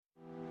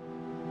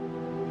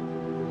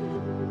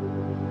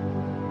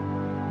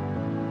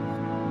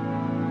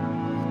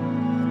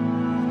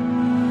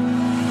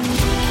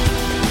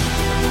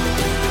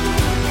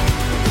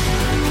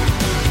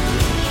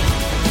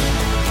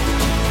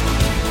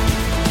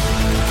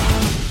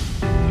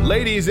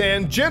Ladies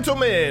and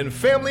gentlemen,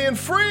 family and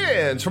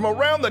friends from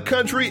around the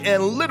country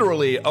and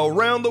literally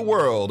around the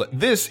world,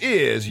 this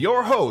is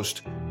your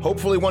host,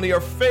 hopefully one of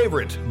your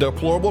favorite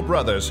deplorable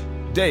brothers,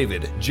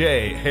 David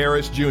J.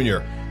 Harris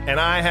Jr.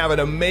 And I have an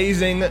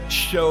amazing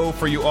show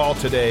for you all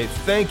today.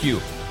 Thank you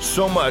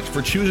so much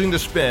for choosing to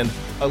spend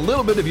a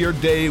little bit of your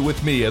day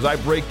with me as I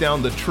break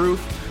down the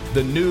truth,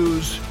 the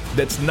news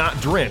that's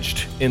not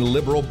drenched in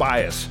liberal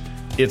bias.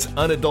 It's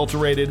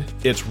unadulterated,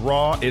 it's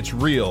raw, it's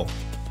real.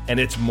 And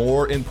it's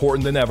more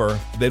important than ever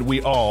that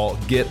we all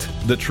get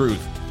the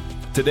truth.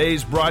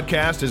 Today's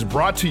broadcast is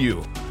brought to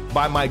you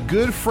by my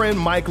good friend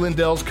Mike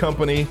Lindell's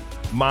company,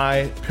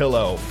 My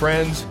Pillow.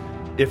 Friends,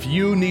 if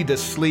you need to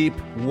sleep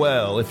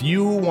well, if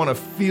you want to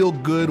feel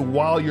good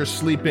while you're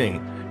sleeping,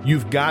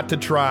 you've got to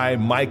try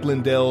Mike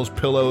Lindell's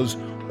pillows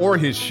or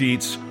his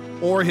sheets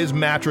or his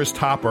mattress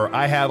topper.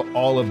 I have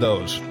all of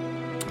those.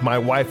 My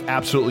wife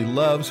absolutely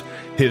loves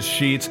his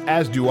sheets,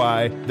 as do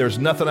I. There's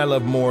nothing I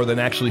love more than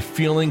actually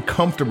feeling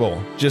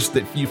comfortable. Just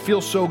that you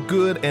feel so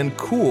good and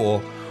cool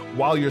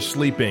while you're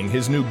sleeping.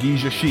 His new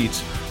Giza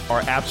sheets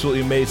are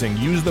absolutely amazing.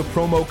 Use the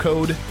promo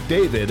code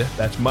DAVID,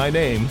 that's my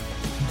name,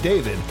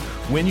 David,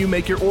 when you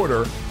make your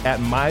order at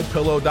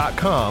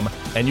mypillow.com,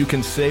 and you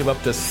can save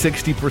up to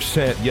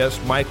 60%. Yes,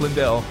 Mike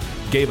Lindell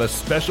gave a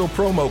special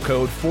promo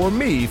code for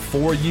me,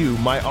 for you,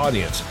 my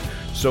audience.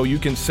 So you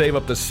can save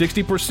up to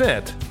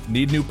 60%.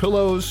 Need new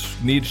pillows,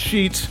 need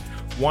sheets,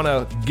 want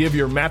to give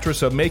your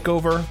mattress a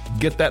makeover,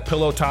 get that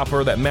pillow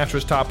topper, that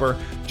mattress topper,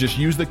 just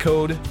use the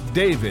code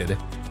DAVID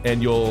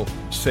and you'll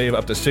save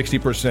up to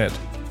 60%.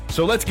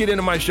 So let's get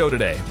into my show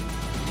today.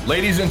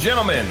 Ladies and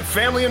gentlemen,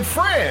 family and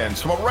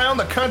friends from around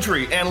the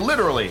country and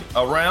literally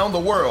around the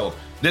world,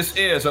 this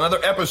is another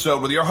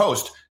episode with your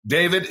host,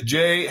 David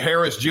J.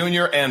 Harris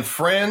Jr. And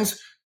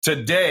friends,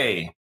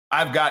 today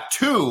I've got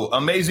two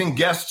amazing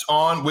guests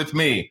on with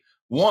me.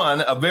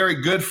 One, a very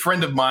good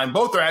friend of mine.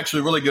 Both are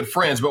actually really good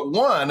friends, but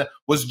one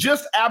was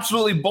just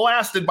absolutely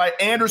blasted by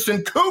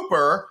Anderson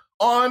Cooper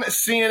on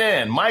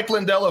CNN. Mike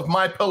Lindell of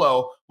My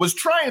Pillow was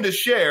trying to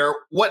share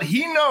what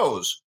he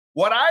knows,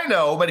 what I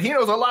know, but he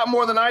knows a lot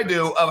more than I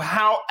do of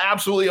how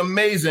absolutely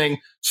amazing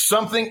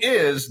something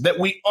is that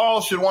we all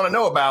should want to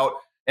know about.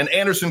 And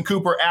Anderson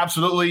Cooper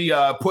absolutely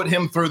put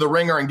him through the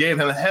ringer and gave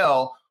him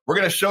hell. We're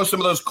going to show some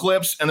of those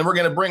clips, and then we're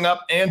going to bring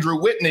up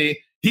Andrew Whitney.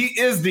 He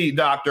is the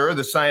doctor,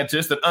 the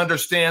scientist that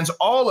understands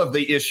all of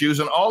the issues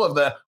and all of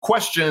the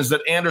questions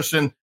that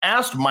Anderson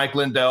asked Mike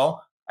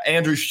Lindell.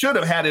 Andrew should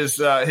have had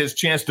his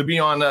chance to be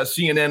on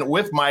CNN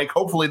with Mike.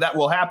 Hopefully that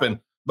will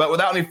happen. But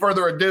without any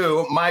further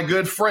ado, my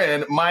good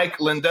friend, Mike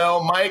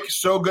Lindell. Mike,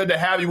 so good to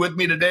have you with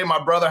me today,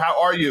 my brother.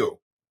 How are you?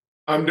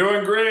 I'm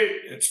doing great.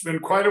 It's been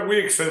quite a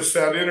week since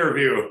that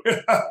interview.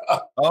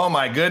 Oh,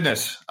 my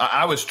goodness.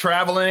 I was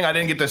traveling. I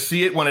didn't get to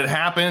see it when it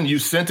happened. You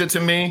sent it to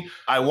me.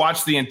 I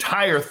watched the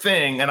entire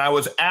thing, and I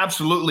was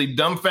absolutely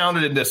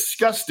dumbfounded and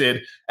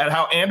disgusted at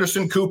how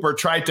Anderson Cooper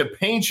tried to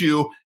paint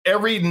you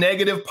every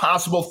negative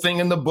possible thing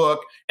in the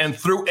book and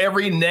threw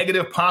every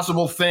negative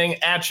possible thing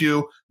at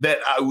you that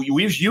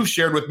you've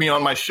shared with me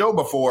on my show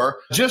before,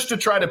 just to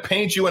try to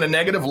paint you in a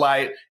negative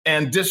light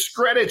and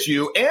discredit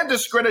you and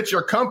discredit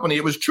your company.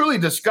 It was truly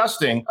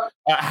disgusting.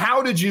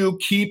 How did you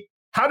keep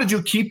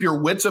your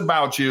wits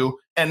about you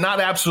and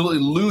not absolutely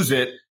lose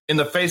it in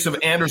the face of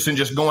Anderson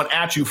just going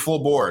at you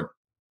full board?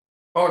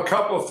 Well, a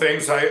couple of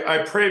things. I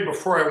prayed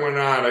before I went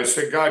on. I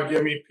said, God,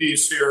 give me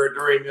peace here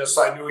during this.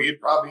 I knew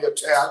he'd probably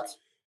attack.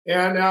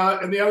 And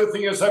the other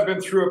thing is, I've been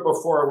through it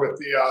before with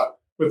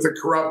the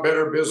corrupt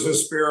Better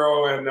Business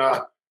Bureau and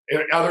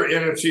other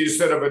entities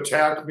that have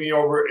attacked me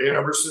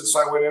ever since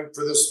I went in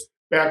for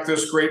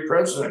this great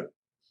president.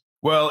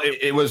 Well,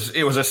 it was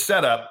a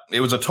setup.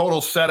 It was a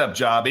total setup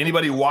job.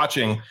 Anybody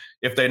watching,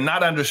 if they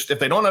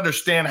don't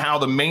understand how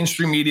the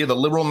mainstream media, the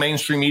liberal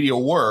mainstream media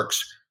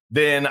works,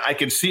 then I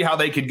could see how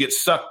they could get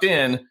sucked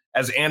in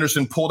as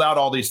Anderson pulled out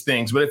all these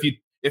things. But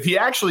if he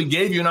actually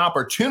gave you an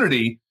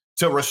opportunity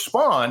to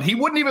respond, he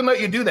wouldn't even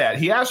let you do that.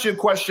 He asked you a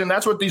question.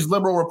 That's what these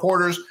liberal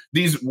reporters,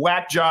 these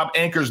whack job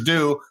anchors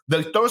do.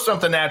 They throw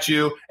something at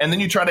you, and then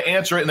you try to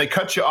answer it, and they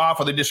cut you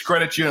off, or they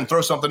discredit you and throw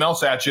something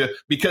else at you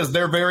because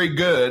they're very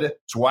good.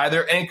 It's why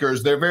they're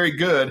anchors. They're very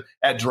good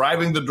at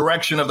driving the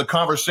direction of the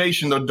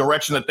conversation, the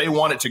direction that they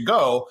want it to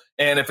go.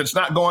 And if it's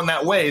not going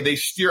that way, they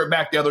steer it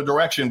back the other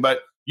direction. But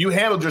you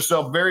handled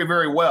yourself very,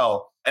 very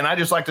well. And I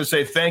just like to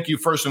say thank you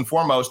first and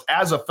foremost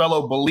as a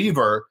fellow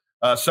believer.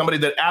 Somebody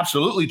that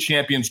absolutely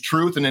champions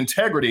truth and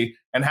integrity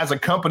and has a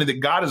company that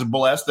God has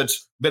blessed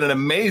that's been an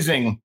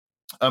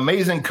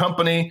amazing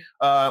company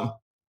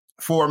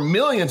for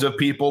millions of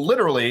people,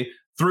 literally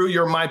through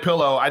your My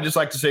Pillow. I just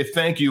like to say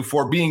thank you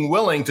for being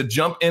willing to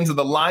jump into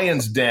the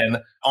lion's den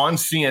on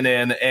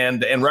CNN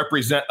and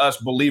represent us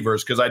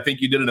believers, because I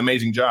think you did an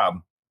amazing job.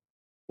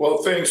 Well,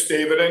 thanks,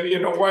 David. And you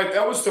know what?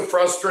 That was the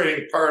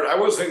frustrating part. I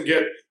wasn't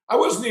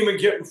even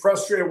getting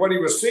frustrated what he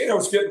was saying. I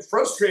was getting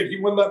frustrated. He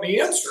wouldn't let me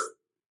answer.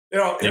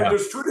 Yeah.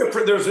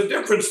 There's a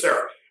difference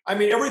there. I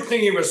mean,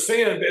 everything he was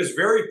saying is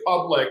very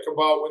public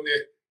about when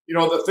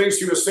the things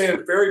he was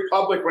saying very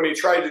public when he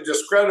tried to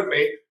discredit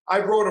me. I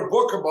wrote a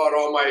book about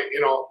all my,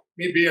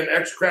 me being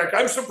ex-crack.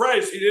 I'm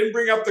surprised he didn't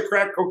bring up the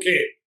crack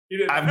cocaine.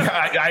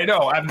 I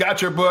know. I've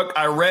got your book.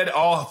 I read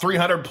all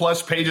 300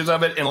 plus pages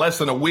of it in less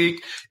than a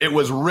week. It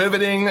was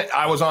riveting.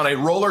 I was on a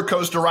roller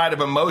coaster ride of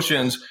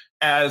emotions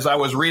as I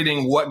was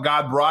reading what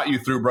God brought you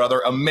through,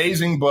 brother.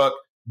 Amazing book.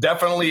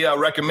 Definitely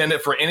recommend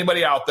it for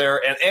anybody out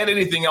there and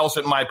anything else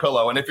at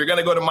MyPillow. And if you're going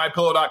to go to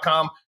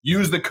mypillow.com,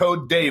 use the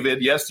code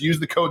David. Yes, use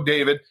the code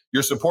David.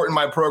 You're supporting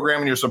my program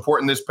and you're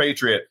supporting this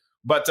patriot.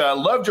 But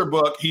loved your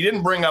book. He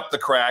didn't bring up the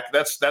crack.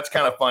 That's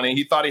kind of funny.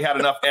 He thought he had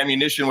enough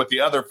ammunition with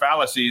the other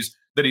fallacies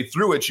that he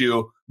threw at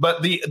you.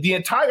 But the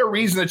entire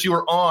reason that you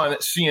were on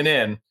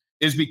CNN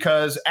is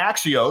because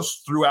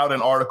Axios threw out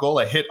an article,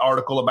 a hit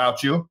article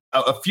about you.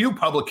 A few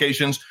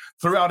publications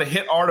threw out a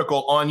hit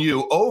article on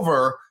you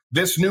over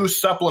this new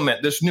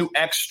supplement, this new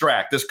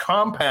extract, this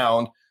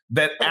compound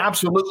that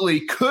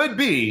absolutely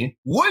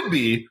would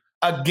be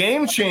a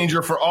game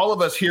changer for all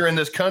of us here in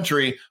this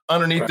country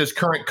underneath this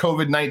current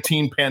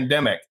COVID-19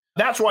 pandemic.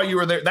 That's why you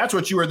were there. That's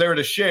what you were there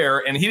to share.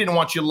 And he didn't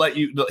want to let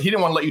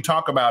you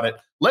talk about it.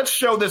 Let's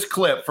show this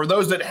clip for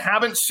those that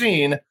haven't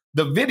seen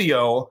the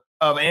video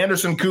of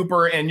Anderson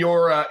Cooper and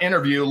your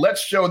interview.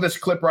 Let's show this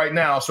clip right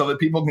now so that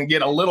people can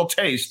get a little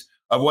taste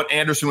of what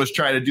Anderson was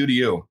trying to do to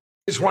you.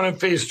 Phase 1 and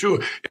phase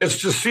 2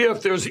 is to see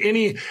if there's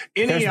any.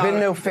 There's been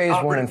no phase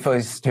 1 and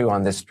phase 2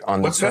 on this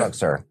drug,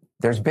 sir.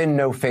 There's been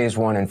no phase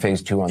 1 and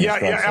phase 2 on this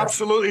drug. Yeah,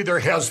 absolutely there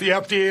has. The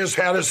FDA has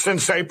had it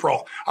since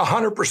April.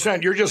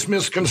 100%. You're just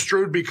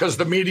misconstrued because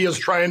the media is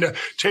trying to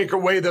take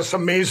away this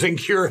amazing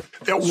cure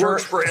that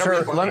works for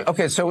everybody.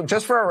 Okay, so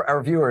just for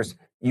our viewers,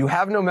 you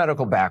have no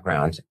medical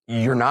background.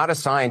 You're not a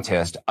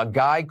scientist. A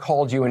guy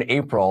called you in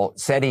April,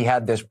 said he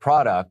had this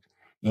product.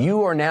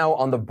 You are now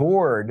on the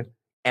board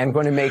and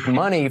going to make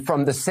money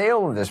from the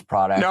sale of this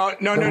product.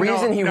 The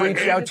reason he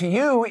reached out to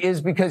you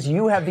is because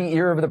you have the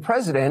ear of the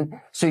president,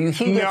 so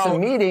he gets a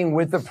meeting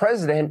with the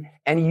president,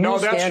 and you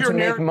stand to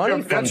make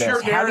money from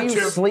this. How do you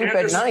sleep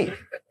at night?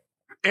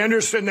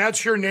 Anderson,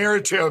 that's your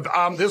narrative.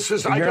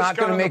 You're not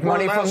going to make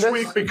money from this?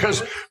 Week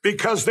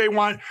because they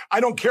want. I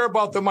don't care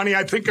about the money.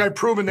 I think I've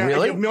proven that.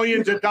 Really? I give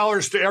millions of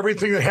dollars to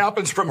everything that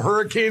happens, from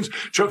hurricanes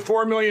to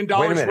 $4 million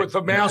with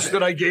the mask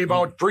that I gave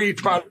out free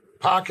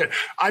pocket.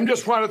 I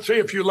just want to say,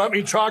 if you let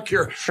me talk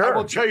here, sure. I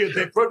will tell you,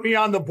 they put me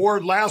on the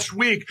board last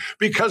week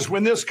because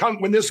when this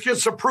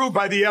gets approved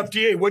by the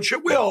FDA, which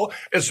it will,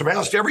 it's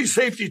passed every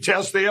safety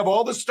test. They have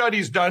all the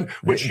studies done,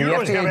 which the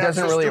FDA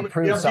doesn't really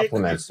approve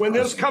supplements. When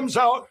this comes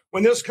out,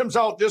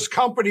 this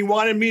company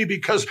wanted me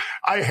because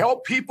I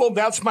help people.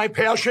 That's my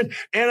passion.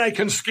 And I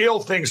can scale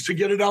things to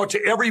get it out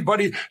to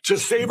everybody, to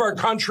save our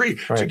country,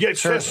 to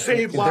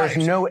save lives.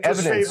 There's no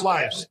evidence. To save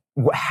lives.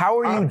 How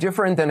are you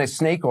different than a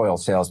snake oil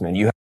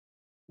salesman?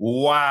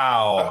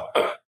 Wow.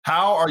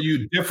 How are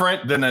you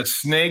different than a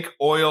snake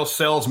oil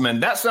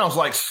salesman? That sounds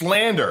like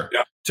slander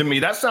to me.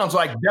 That sounds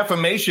like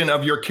defamation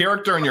of your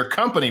character and your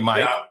company,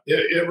 Mike. Yeah,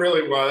 it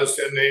really was.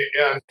 And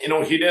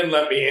he didn't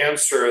let me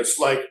answer. It's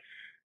like,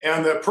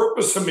 and the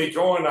purpose of me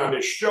going on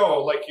his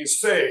show, like you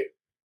say,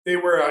 they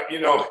were,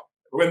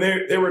 when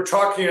they were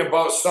talking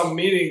about some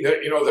meeting that,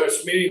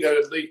 this meeting that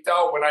had leaked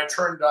out, when I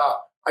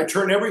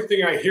turn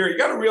everything I hear. You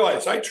got to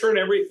realize I turn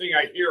everything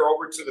I hear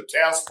over to the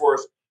task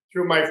force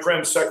through my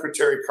friend,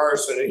 Secretary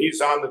Carson, and he's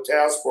on the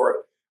task force.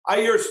 I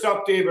hear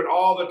stuff, David,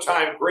 all the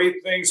time, great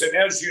things. And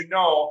as you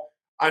know,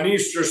 on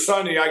Easter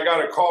Sunday, I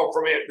got a call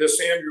from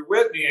this Andrew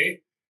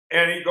Whitney,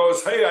 and he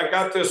goes, hey, I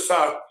got this,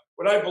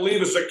 what I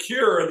believe is a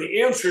cure and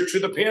the answer to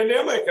the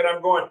pandemic. And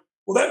I'm going,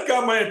 well, that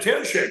got my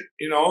attention,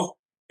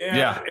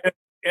 And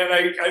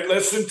I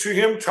listened to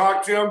him,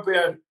 talked to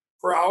him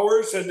for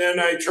hours, and then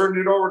I turned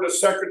it over to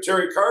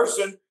Secretary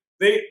Carson.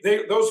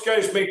 Those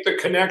guys make the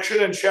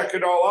connection and check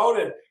it all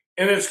out.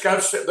 And it's got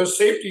the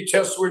safety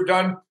tests were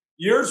done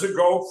years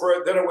ago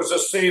for that it was a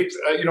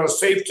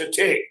safe to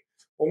take.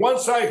 Well,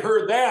 once I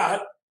heard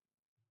that,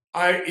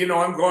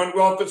 I'm going,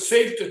 well, if it's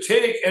safe to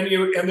take and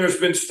there's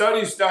been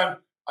studies done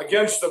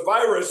against the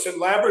virus in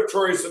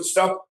laboratories and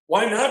stuff,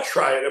 why not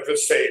try it if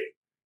it's safe?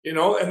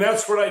 And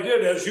that's what I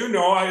did. As you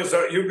know,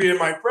 you being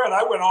my friend,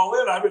 I went all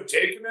in. I've been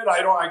taking it.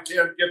 I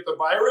can't get the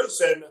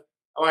virus, and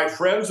my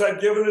friends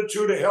I've given it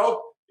to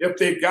help. If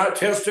they got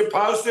tested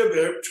positive,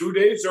 2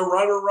 days they're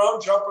running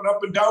around, jumping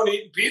up and down,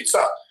 eating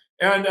pizza,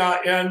 and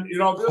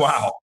this,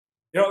 wow,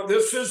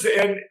 this is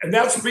and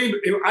that's me.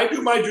 I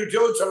do my due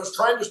diligence. I was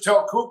trying to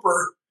tell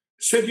Cooper,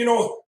 said,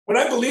 when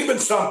I believe in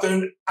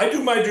something, I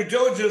do my due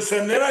diligence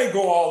and then I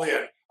go all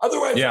in.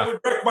 Otherwise, I would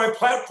wreck my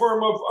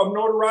platform of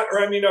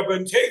notoriety, of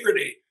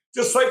integrity.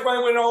 Just like when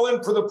I went all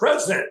in for the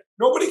president,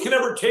 nobody can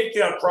ever take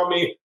that from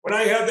me. When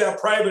I had that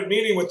private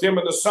meeting with him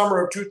in the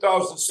summer of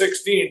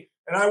 2016.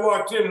 And I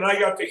walked in and I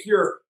got to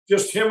hear,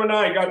 just him and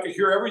I got to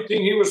hear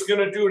everything he was going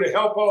to do to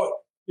help out,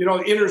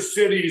 inner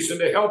cities and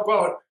to help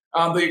out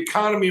the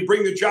economy,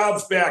 bring the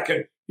jobs back.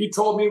 And he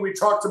told me, we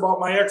talked about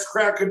my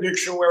ex-crack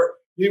addiction where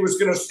he was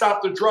going to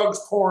stop the drugs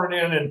pouring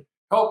in and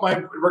help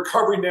my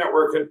recovery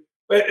network.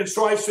 And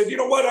so I said, you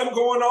know what, I'm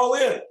going all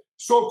in.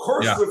 So, of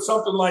course, with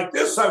something like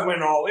this, I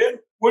went all in.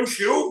 Wouldn't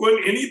you?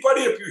 Wouldn't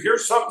anybody, if you hear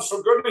something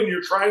so good and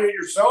you're trying it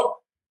yourself?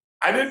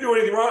 I didn't do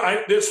anything wrong.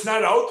 It's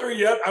not out there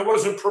yet. I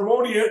wasn't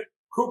promoting it.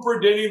 Cooper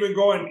didn't even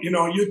go and,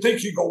 you'd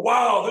think you go,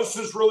 wow, this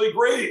is really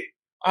great.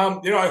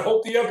 I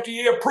hope the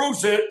FDA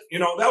approves it.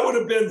 That would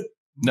have been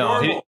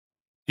normal.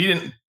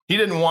 He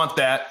didn't want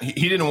that.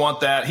 He didn't want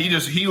that.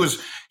 He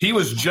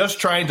was just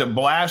trying to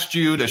blast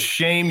you, to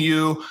shame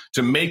you,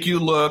 to make you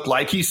look,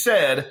 like he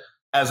said,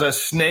 as a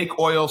snake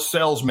oil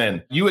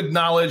salesman. You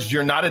acknowledged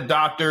you're not a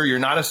doctor. You're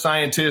not a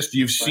scientist.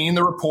 You've seen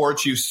the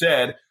reports. You've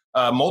said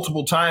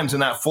multiple times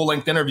in that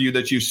full-length interview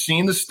that you've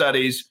seen the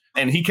studies.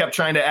 And he kept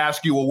trying to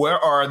ask you, well, where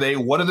are they?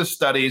 What are the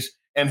studies?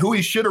 And who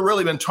he should have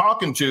really been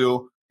talking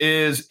to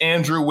is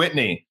Andrew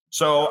Whitney.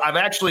 So I've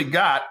actually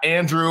got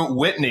Andrew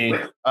Whitney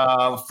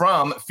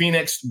from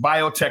Phoenix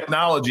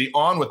Biotechnology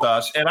on with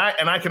us. And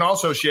I can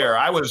also share,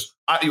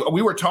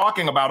 we were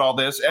talking about all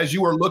this as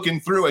you were looking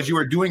through, as you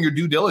were doing your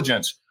due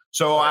diligence.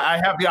 So I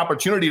have the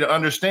opportunity to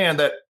understand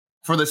that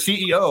for the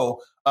CEO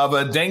of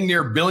a dang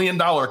near $1 billion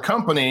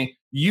company,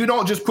 you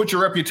don't just put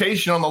your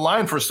reputation on the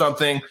line for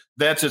something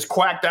that's as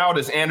quacked out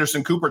as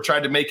Anderson Cooper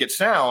tried to make it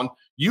sound.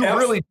 You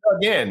really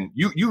dug in.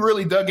 You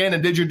really dug in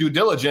and did your due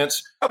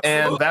diligence.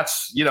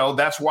 Absolutely. And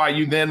that's why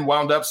you then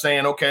wound up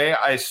saying, okay,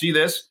 I see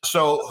this.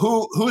 So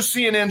who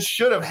CNN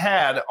should have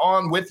had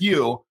on with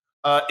you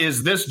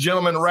is this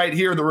gentleman right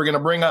here that we're going to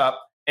bring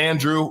up,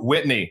 Andrew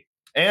Whitney.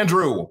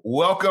 Andrew,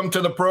 welcome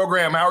to the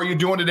program. How are you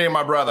doing today,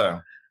 my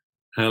brother?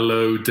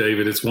 Hello,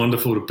 David. It's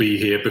wonderful to be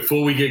here.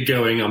 Before we get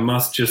going, I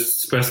must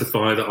just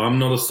specify that I'm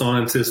not a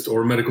scientist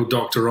or a medical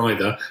doctor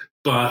either,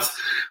 but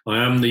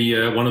I am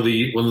the one of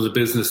the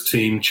business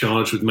team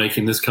charged with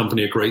making this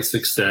company a great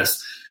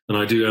success. And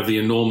I do have the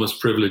enormous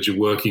privilege of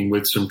working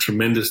with some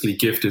tremendously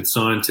gifted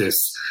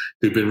scientists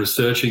who've been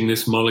researching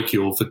this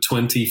molecule for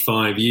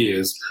 25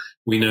 years.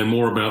 We know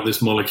more about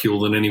this molecule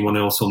than anyone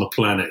else on the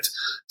planet.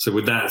 So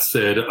with that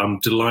said, I'm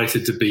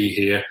delighted to be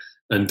here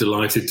and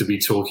delighted to be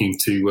talking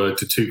to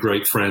two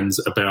great friends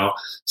about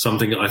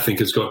something that I think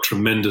has got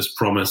tremendous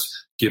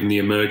promise given the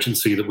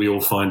emergency that we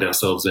all find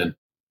ourselves in.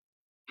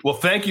 Well,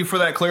 thank you for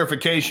that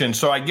clarification.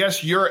 So I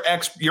guess your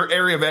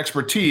area of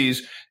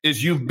expertise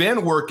is you've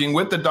been working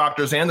with the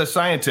doctors and the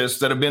scientists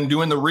that have been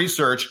doing the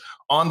research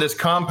on this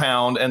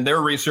compound, and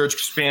their research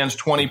spans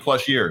 20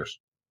 plus years.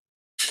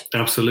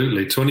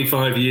 Absolutely.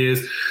 25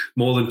 years,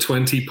 more than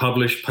 20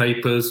 published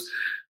papers.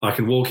 I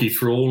can walk you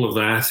through all of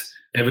that.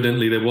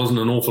 Evidently, there wasn't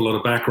an awful lot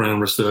of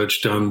background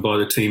research done by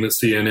the team at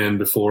CNN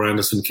before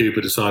Anderson Cooper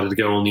decided to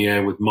go on the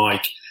air with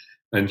Mike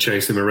and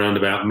chase him around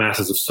about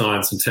matters of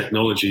science and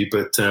technology.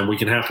 But we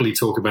can happily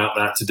talk about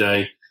that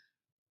today.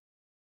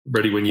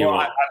 Ready when you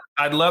are.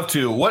 I'd love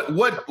to.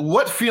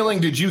 What feeling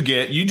did you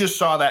get? You just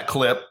saw that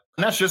clip,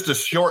 and that's just a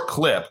short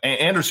clip.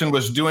 Anderson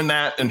was doing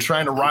that and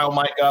trying to rile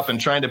Mike up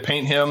and trying to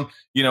paint him,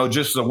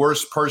 just the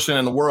worst person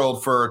in the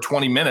world for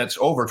 20 minutes,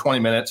 over 20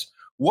 minutes.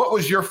 What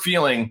was your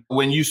feeling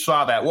when you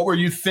saw that? What were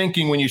you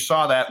thinking when you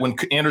saw that, when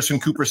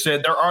Anderson Cooper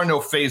said there are no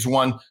phase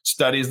 1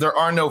 studies, there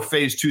are no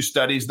phase 2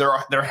 studies,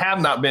 there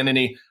have not been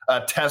any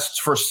tests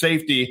for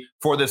safety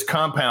for this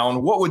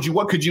compound?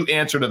 What could you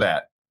answer to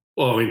that?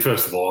 Well, I mean,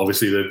 first of all,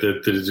 obviously the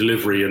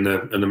delivery and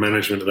the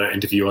management of that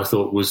interview I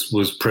thought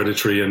was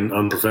predatory and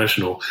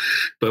unprofessional.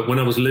 But when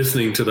I was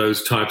listening to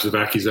those types of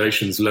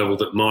accusations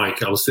leveled at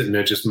Mike, I was sitting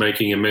there just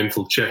making a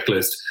mental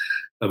checklist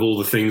of all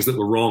the things that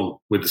were wrong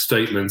with the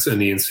statements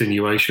and the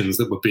insinuations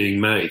that were being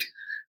made.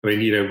 I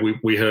mean,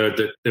 we heard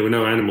that there were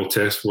no animal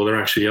tests. Well, there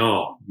actually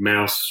are.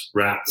 Mouse,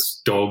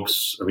 rats,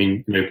 dogs. I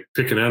mean,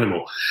 pick an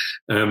animal.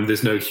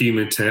 There's no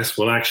human tests.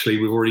 Well, actually,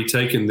 we've already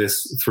taken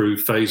this through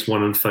phase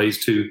 1 and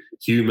phase 2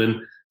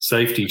 human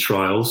safety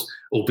trials,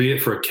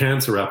 albeit for a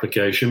cancer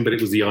application, but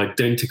it was the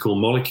identical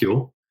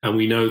molecule. And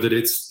we know that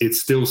it's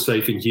still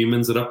safe in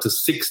humans at up to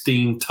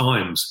 16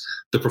 times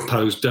the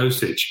proposed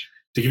dosage.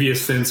 To give you a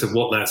sense of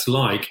what that's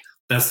like,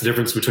 that's the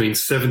difference between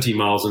 70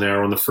 miles an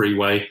hour on the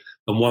freeway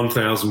and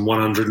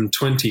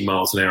 1,120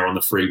 miles an hour on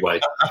the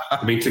freeway.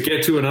 I mean, to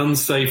get to an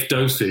unsafe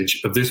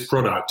dosage of this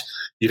product,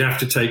 you'd have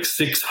to take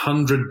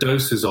 600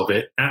 doses of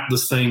it at the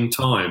same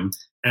time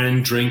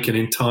and drink an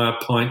entire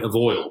pint of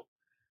oil.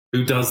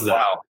 Who does that?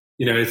 Wow.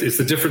 It's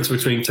the difference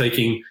between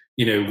taking,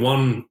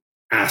 one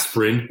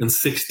aspirin and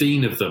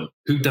 16 of them.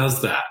 Who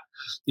does that?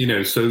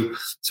 So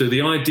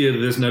the idea that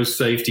there's no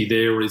safety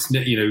there is,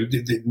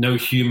 no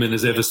human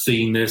has ever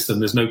seen this and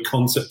there's no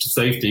concept of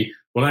safety.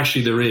 Well,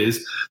 actually there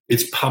is.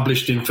 It's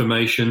published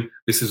information.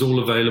 This is all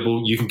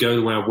available. You can go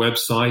to our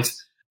website.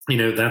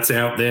 That's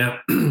out there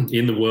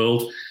in the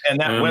world. And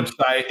that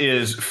website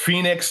is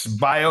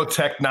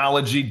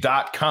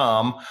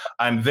phoenixbiotechnology.com.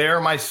 I'm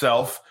there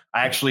myself.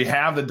 I actually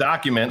have the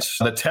documents,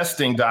 the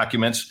testing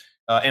documents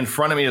in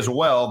front of me as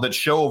well that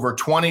show over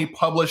 20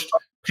 published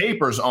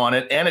papers on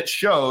it. And it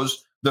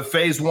shows the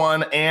phase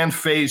 1 and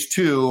phase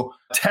 2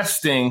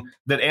 testing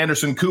that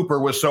Anderson Cooper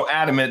was so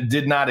adamant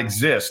did not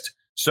exist.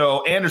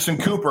 So Anderson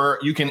Cooper,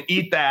 you can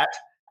eat that.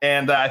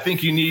 And I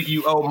think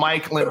you owe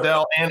Mike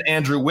Lindell and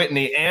Andrew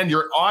Whitney and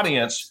your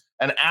audience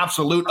an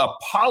absolute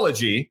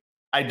apology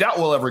I doubt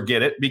we'll ever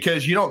get it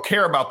because you don't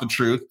care about the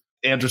truth,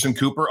 Anderson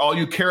Cooper. All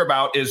you care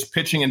about is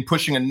pitching and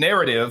pushing a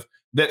narrative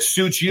that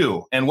suits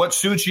you. And what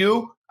suits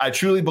you, I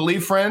truly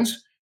believe,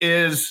 friends,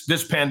 is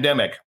this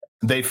pandemic.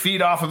 They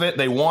feed off of it.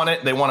 They want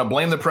it. They want to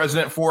blame the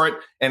president for it.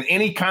 And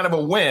any kind of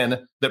a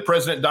win that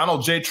President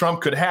Donald J.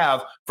 Trump could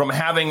have from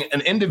having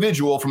an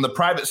individual from the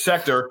private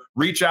sector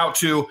reach out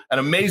to an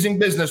amazing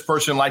business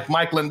person like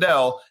Mike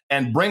Lindell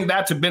and bring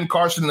that to Ben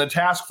Carson and the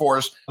task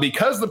force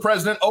because the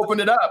president opened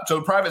it up to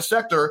the private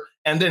sector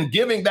and then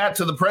giving that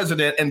to the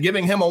president and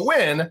giving him a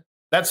win.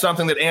 That's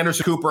something that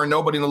Anderson Cooper and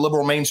nobody in the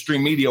liberal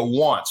mainstream media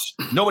wants.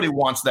 Nobody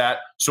wants that.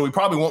 So we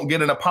probably won't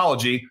get an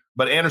apology.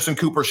 But Anderson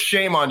Cooper,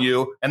 shame on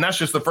you. And that's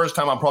just the first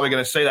time I'm probably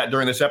going to say that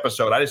during this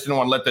episode. I just didn't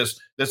want to let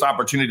this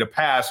opportunity to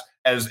pass,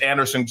 as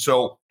Anderson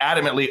so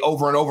adamantly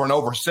over and over and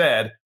over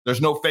said.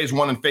 There's no phase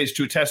 1 and phase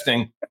 2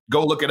 testing.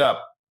 Go look it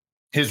up.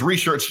 His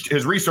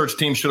research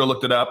team should have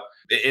looked it up.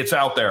 It's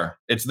out there.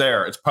 It's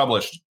there. It's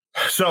published.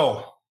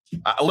 So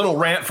a little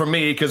rant from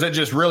me, because it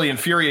just really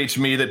infuriates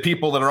me that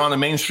people that are on the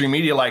mainstream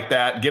media like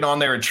that get on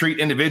there and treat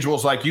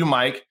individuals like you,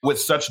 Mike, with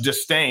such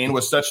disdain,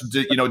 with such,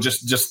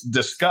 just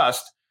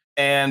disgust,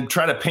 and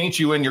try to paint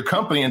you and your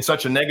company in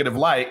such a negative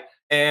light.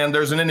 And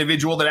there's an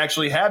individual that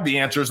actually had the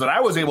answers that I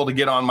was able to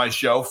get on my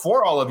show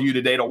for all of you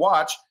today to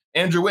watch,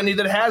 Andrew Whitney,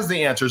 that has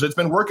the answers. It's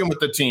been working with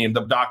the team,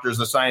 the doctors,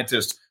 the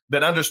scientists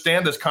that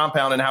understand this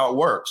compound and how it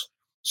works.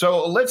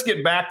 So let's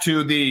get back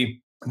to the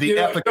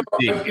efficacy.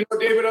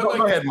 David,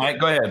 go ahead, Mike.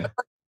 Go ahead.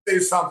 Say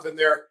something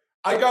there.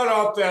 I got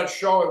off that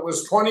show. It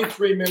was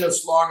 23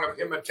 minutes long of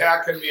him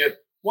attacking me. And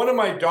one of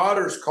my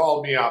daughters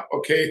called me up.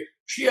 Okay,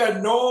 she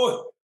had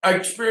no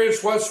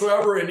experience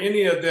whatsoever in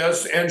any of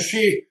this, and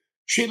she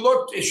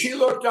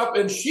looked up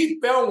and she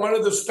found one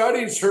of the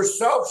studies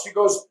herself. She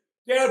goes,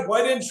 "Dad,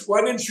 why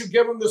didn't you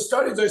give them the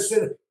studies?" I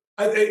said,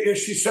 and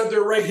she said,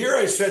 "They're right here."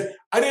 I said,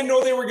 "I didn't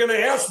know they were going to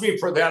ask me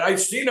for that.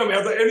 I've seen them.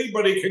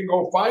 Anybody can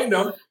go find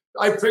them."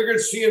 I figured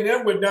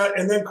CNN would not,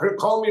 and then could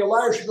call me a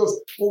liar. She goes,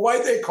 "Well,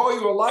 why'd they call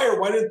you a liar?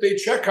 Why didn't they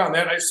check on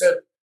that?" I said,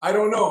 "I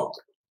don't know."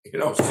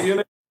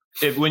 CNN.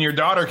 When your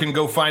daughter can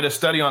go find a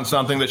study on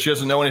something that she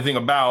doesn't know anything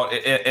about,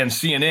 and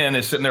CNN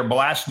is sitting there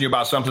blasting you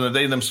about something that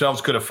they themselves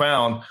could have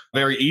found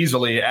very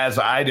easily, as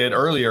I did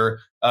earlier,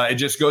 it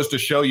just goes to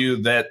show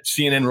you that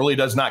CNN really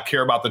does not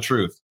care about the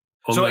truth.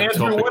 So,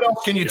 Andrew, what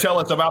else can you tell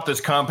us about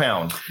this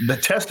compound? The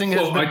testing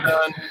has been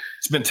done.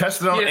 It's been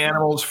tested on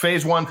animals,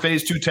 phase 1,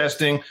 phase 2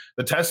 testing.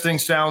 The testing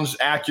sounds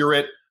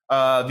accurate.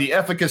 The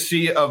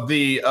efficacy of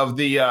the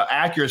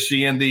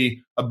accuracy and the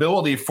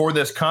ability for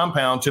this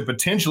compound to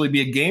potentially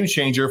be a game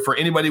changer for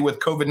anybody with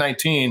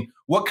COVID-19.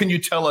 What can you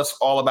tell us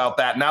all about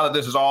that now that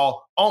this is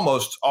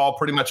almost all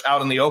pretty much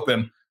out in the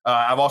open?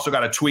 I've also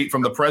got a tweet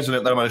from the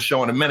president that I'm going to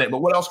show in a minute.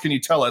 But what else can you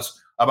tell us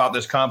about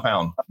this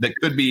compound that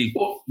could be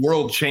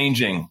world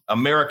changing,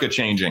 America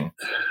changing?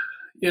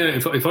 Yeah,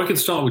 if I could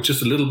start with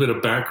just a little bit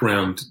of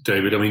background,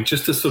 David. I mean,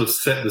 just to sort of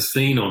set the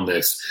scene on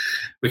this,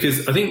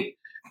 because I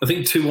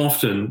think too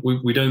often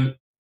we don't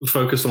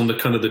focus on the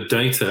kind of the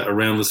data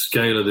around the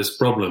scale of this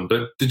problem.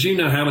 But did you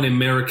know how many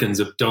Americans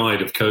have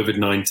died of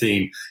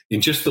COVID-19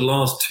 in just the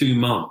last 2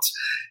 months?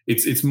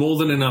 It's more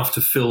than enough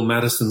to fill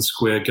Madison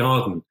Square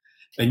Garden.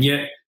 And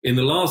yet in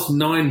the last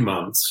 9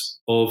 months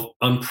of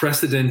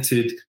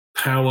unprecedented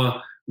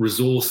power,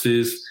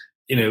 resources,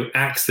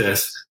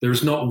 access, there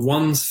is not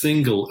one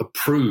single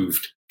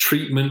approved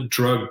treatment,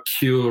 drug,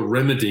 cure,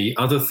 remedy,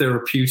 other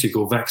therapeutic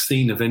or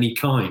vaccine of any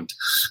kind.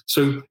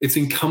 So it's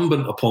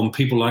incumbent upon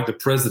people like the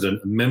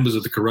president and members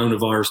of the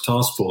coronavirus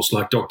task force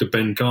like Dr.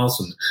 Ben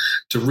Carson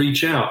to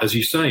reach out, as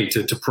you say,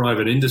 to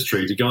private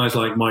industry, to guys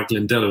like Mike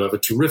Lindell who have a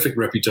terrific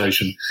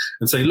reputation,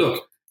 and say,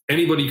 look,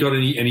 anybody got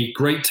any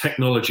great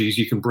technologies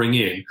you can bring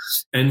in?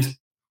 And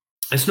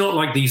it's not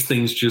like these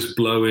things just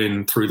blow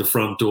in through the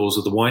front doors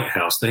of the White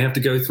House. They have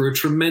to go through a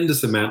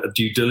tremendous amount of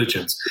due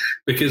diligence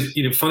because,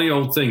 funny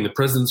old thing, the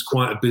president's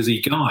quite a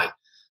busy guy.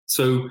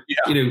 So,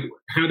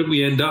 how did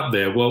we end up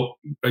there? Well,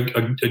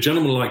 a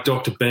gentleman like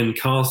Dr. Ben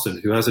Carson,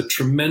 who has a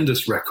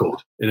tremendous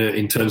record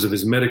in terms of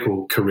his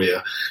medical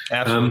career,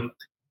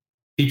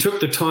 he took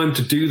the time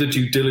to do the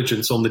due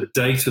diligence on the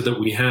data that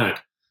we had.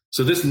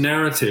 So this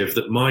narrative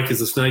that Mike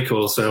is a snake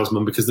oil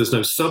salesman because there's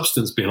no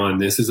substance behind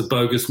this is a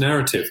bogus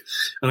narrative.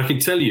 And I can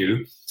tell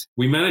you,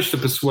 we managed to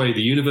persuade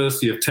the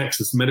University of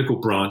Texas Medical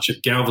Branch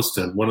at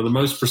Galveston, one of the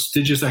most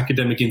prestigious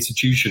academic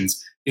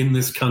institutions in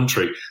this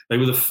country. They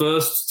were the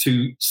first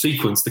to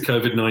sequence the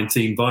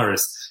COVID-19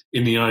 virus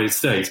in the United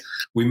States.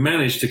 We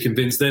managed to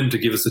convince them to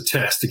give us a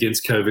test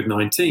against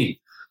COVID-19.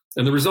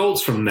 And the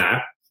results from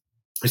that,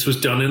 this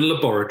was done in a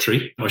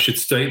laboratory. I should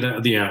state that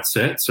at the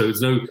outset. So it's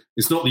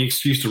not the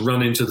excuse to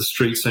run into the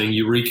street saying,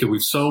 "Eureka,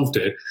 we've solved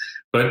it."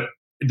 But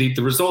the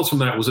results from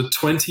that was a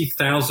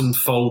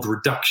 20,000-fold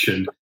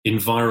reduction in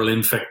viral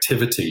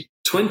infectivity,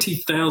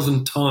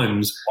 20,000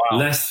 times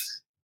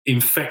less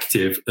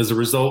infective as a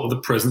result of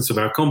the presence of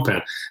our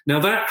compound. Now,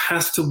 that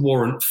has to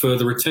warrant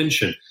further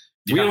attention.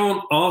 We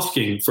aren't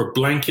asking for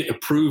blanket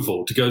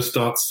approval to go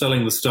start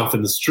selling the stuff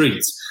in the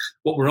streets.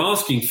 What we're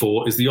asking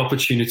for is the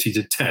opportunity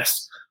to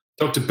test.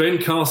 Dr.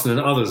 Ben Carson and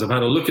others have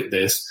had a look at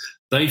this.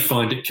 They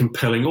find it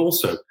compelling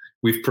also.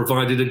 We've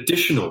provided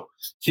additional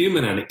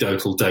human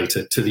anecdotal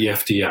data to the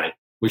FDA,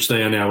 which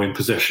they are now in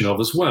possession of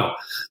as well.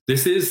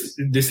 This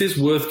is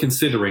worth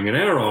considering in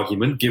our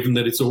argument, given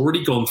that it's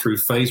already gone through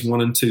phase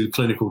 1 and 2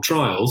 clinical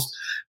trials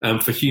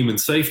for human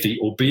safety,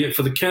 albeit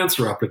for the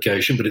cancer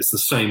application, but it's the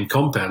same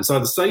compound. It's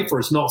either safe or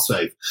it's not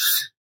safe.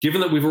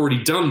 Given that we've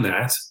already done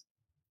that,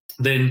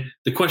 then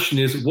the question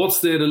is,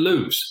 what's there to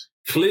lose?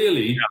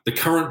 Clearly, the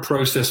current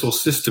process or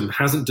system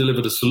hasn't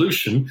delivered a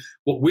solution.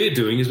 What we're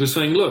doing is we're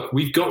saying, look,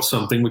 we've got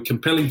something with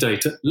compelling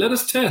data. Let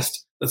us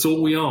test. That's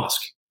all we ask.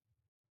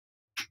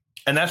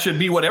 And that should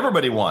be what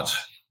everybody wants.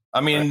 I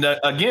mean,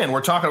 again,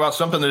 we're talking about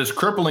something that is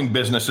crippling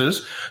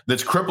businesses,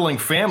 that's crippling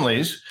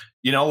families.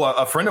 You know,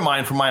 a friend of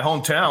mine from my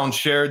hometown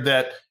shared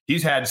that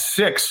he's had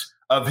 6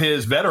 of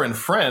his veteran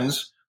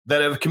friends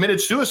that have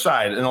committed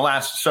suicide in the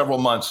last several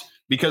months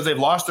because they've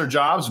lost their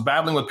jobs,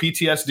 battling with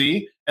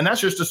PTSD. And that's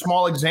just a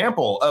small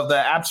example of the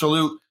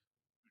absolute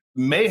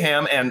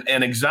mayhem and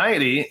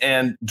anxiety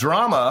and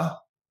drama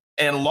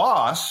and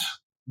loss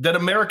that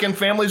American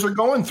families are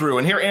going through.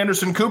 And here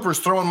Anderson Cooper's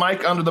throwing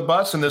Mike under the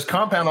bus and this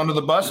compound under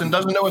the bus and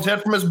doesn't know his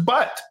head from his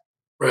butt.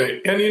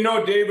 Right. And, you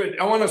know, David,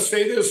 I want to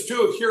say this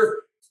too.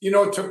 Here, you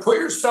know, to put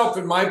yourself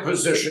in my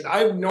position,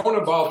 I've known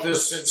about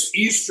this since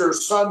Easter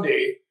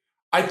Sunday.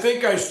 I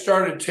think I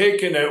started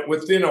taking it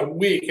within a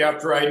week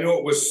after I knew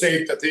it was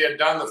safe, that they had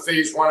done the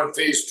phase 1 and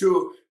phase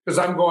 2, because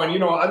I'm going, you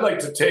know, I'd like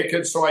to take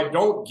it so I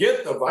don't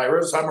get the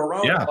virus. I'm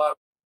around a lot of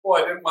people.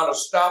 I didn't want to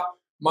stop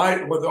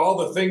with all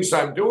the things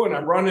I'm doing.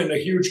 I'm running a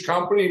huge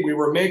company. We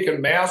were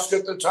making masks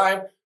at the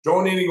time,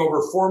 donating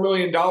over $4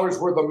 million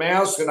worth of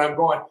masks. And I'm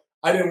going,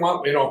 I didn't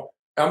want, you know,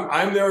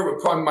 I'm there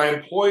with my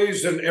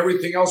employees and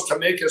everything else to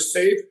make us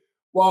safe.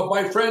 Well,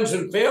 my friends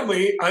and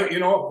family, you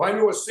know, if I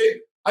knew it was safe,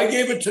 I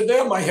gave it to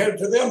them. I had it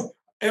to them,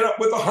 and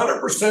with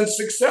 100%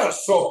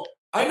 success. So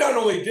I not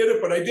only did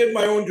it, but I did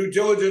my own due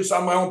diligence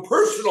on my own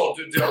personal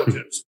due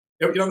diligence.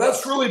 You know,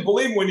 that's really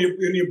believing when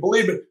you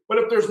believe it. But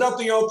if there's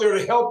nothing out there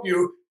to help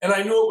you, and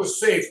I knew it was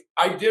safe,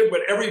 I did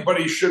what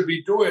everybody should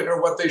be doing,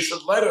 or what they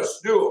should let us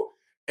do.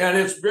 And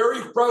it's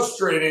very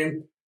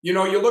frustrating. You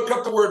know, you look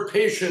up the word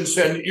patience,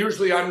 and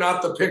usually I'm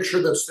not the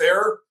picture that's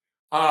there.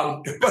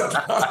 But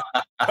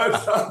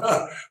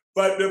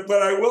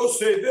I will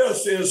say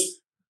this is,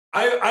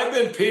 I've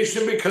been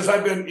patient because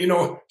I've been, you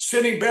know,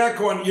 sitting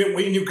back on you.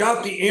 When you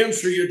got the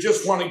answer, you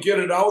just want to get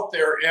it out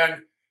there.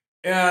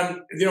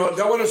 And you know,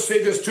 I want to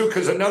say this too,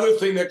 because another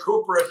thing that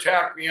Cooper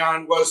attacked me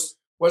on was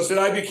that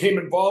I became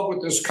involved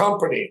with this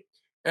company.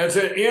 As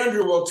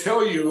Andrew will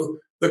tell you,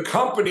 the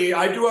company,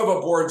 I do have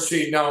a board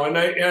seat now, and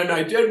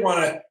I did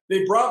want to.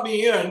 They brought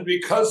me in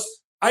because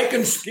I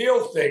can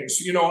scale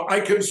things. You know, I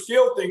can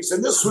scale things,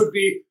 and this would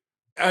be.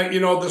 You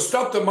know, the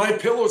stuff that My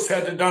Pillows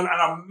had to done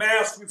on a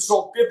mass, we've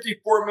sold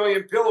 54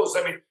 million pillows.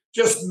 I mean,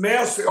 just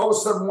mass. All of a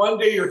sudden, one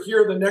day you're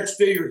here, the next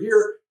day you're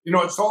here. You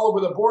know, it's all over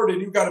the board, and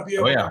you've got to be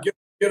able to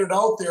get it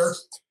out there.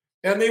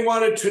 And they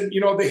wanted to, you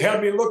know, they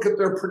had me look at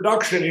their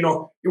production. You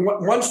know,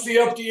 once the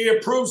FDA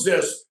approves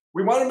this,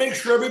 we want to make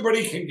sure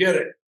everybody can get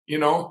it. You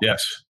know,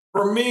 yes.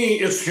 For me,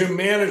 it's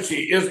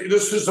humanity.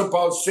 This is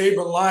about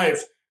saving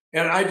lives,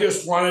 and I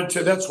just wanted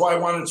to. That's why I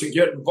wanted to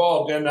get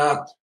involved. And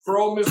for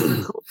old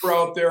Mr. Cooper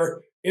out there,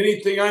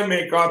 anything I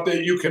make off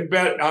that, you can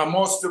bet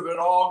most of it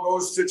all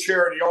goes to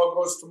charity, all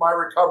goes to my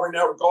recovery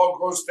network, all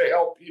goes to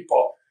help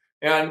people.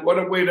 And what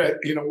a way to,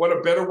 you know, what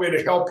a better way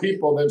to help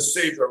people than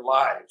save their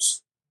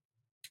lives.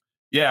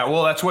 Yeah,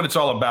 well, that's what it's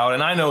all about.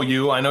 And I know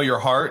you, I know your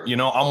heart. You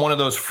know, I'm one of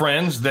those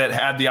friends that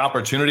had the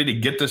opportunity to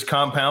get this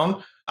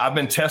compound. I've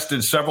been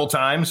tested several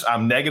times.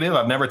 I'm negative.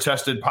 I've never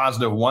tested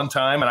positive one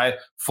time. And I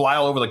fly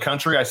all over the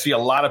country. I see a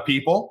lot of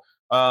people.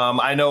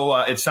 I know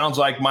it sounds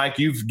like, Mike,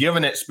 you've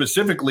given it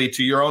specifically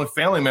to your own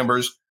family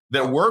members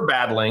that were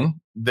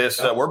battling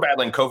this, were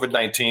battling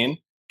COVID-19.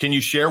 Can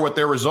you share what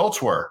their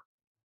results were?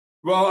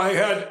 Well, I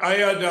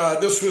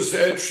had. This was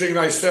interesting.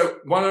 I said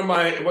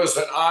was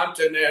an aunt,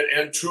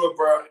 and two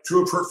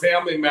of her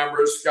family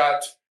members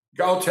got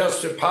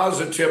tested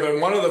positive,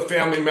 and one of the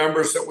family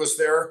members that was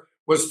there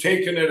was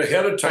taking it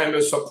ahead of time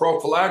as a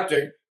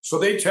prophylactic, so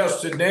they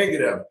tested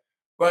negative.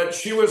 But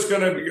she went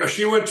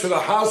to the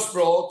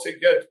hospital to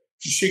get.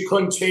 She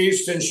couldn't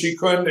taste, and she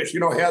couldn't, you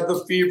know, had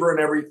the fever and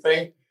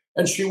everything.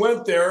 And she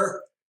went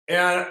there,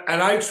 and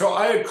I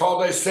had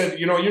called. I said,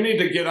 you know, you need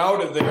to get out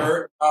of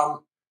there.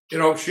 You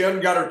know, she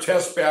hadn't got her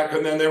test back,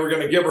 and then they were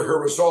going to give her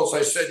results.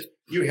 I said,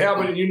 you have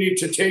it, and you need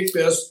to take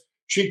this.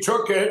 She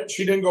took it.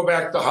 She didn't go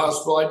back to the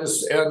hospital. I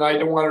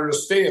didn't want her to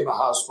stay in the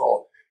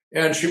hospital.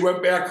 And she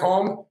went back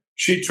home.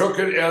 She took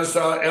it as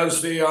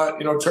the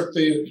you know, took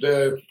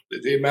the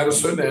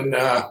medicine,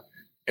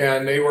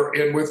 and they were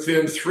in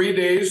within 3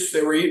 days.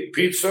 They were eating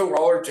pizza.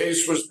 All her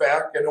taste was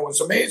back, and it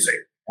was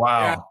amazing.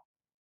 Wow.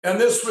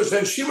 And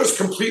she was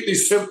completely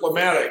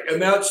symptomatic.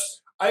 And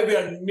I've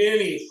had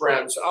many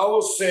friends. I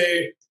will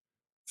say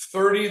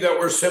 30 that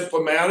were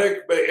symptomatic,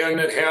 and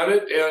it had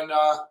it, and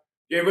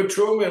gave it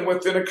to them. And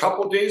within a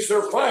couple of days,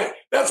 they're fine.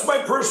 That's my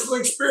personal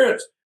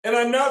experience. And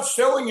I'm not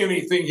selling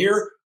anything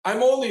here.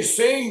 I'm only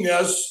saying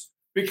this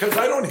because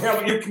I don't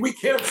have, we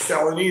can't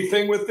sell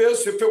anything with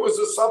this. If it was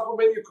a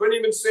supplement, you couldn't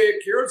even say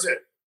it cures it.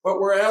 But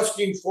we're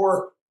asking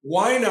for,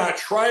 why not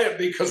try it?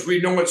 Because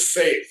we know it's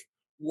safe.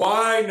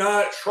 Why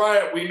not try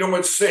it? We know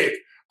it's safe.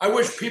 I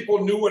wish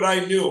people knew what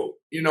I knew.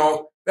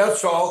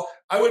 That's all.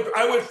 I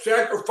would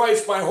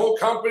sacrifice my whole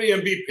company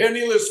and be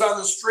penniless on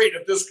the street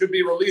if this could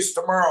be released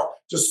tomorrow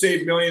to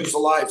save millions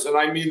of lives. And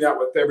I mean that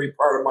with every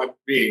part of my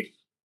being.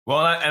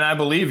 Well, and I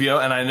believe you,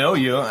 and I know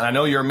you, and I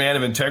know you're a man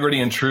of integrity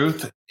and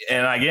truth.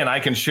 And again,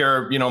 I can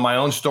share, my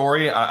own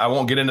story. I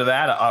won't get into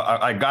that.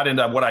 I got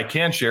into what I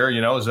can share,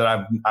 is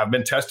that I've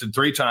been tested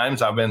 3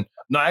 times.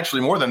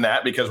 Actually more than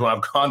that, because when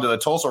I've gone to the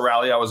Tulsa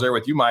rally, I was there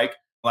with you, Mike.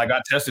 I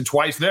got tested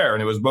twice there,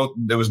 and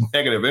it was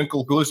negative,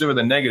 inconclusive and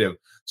then negative.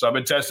 So I've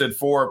been tested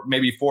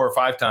maybe 4 or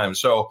 5 times.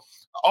 So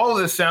all of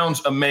this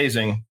sounds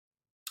amazing.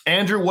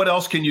 Andrew, what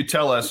else can you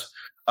tell us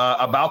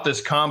about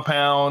this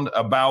compound,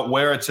 about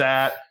where it's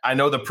at? I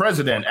know the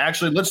president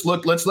actually, let's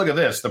look at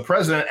this. The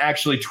president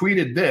actually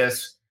tweeted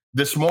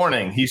this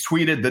morning. He's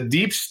tweeted, the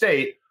deep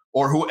state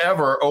or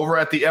whoever over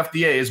at the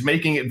FDA is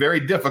making it very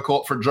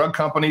difficult for drug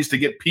companies to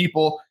get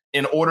people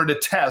in order to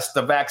test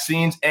the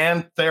vaccines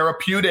and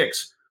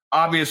therapeutics.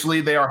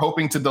 Obviously, they are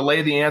hoping to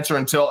delay the answer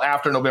until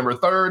after November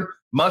 3rd,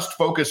 must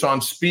focus on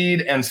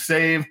speed and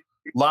save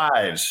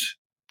lives.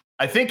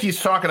 I think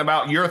he's talking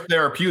about your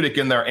therapeutic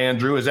in there,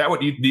 Andrew. Is that what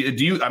do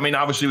you,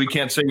 obviously we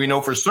can't say we know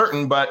for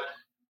certain, but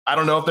I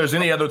don't know if there's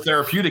any other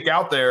therapeutic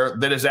out there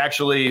that is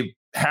actually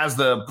has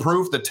the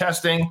proof, the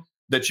testing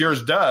that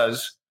yours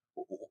does.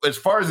 As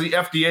far as the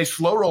FDA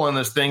slow roll in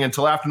this thing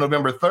until after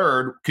November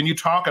 3rd, can you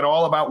talk at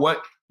all about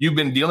what you've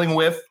been dealing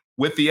with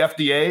the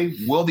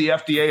FDA? Will the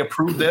FDA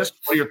approve this?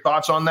 What are your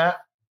thoughts on that?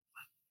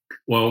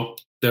 Well,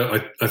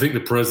 I think the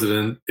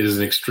president is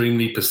an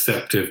extremely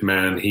perceptive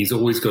man. He's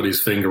always got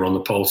his finger on the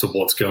pulse of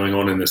what's going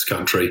on in this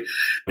country.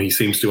 He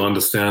seems to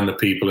understand the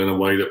people in a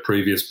way that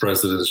previous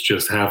presidents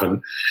just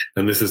haven't.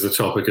 And this is a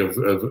topic of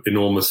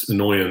enormous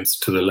annoyance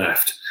to the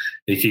left.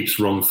 He keeps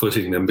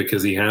wrong-footing them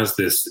because he has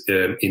this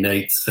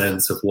innate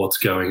sense of what's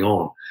going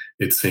on,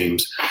 it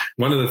seems.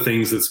 One of the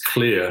things that's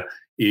clear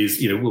is,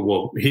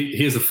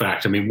 here's a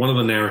fact. One of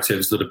the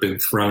narratives that have been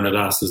thrown at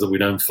us is that we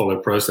don't follow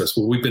process.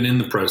 Well, we've been in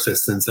the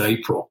process since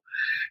April.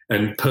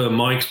 And per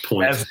Mike's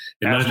point, as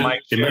Mike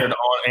shared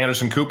on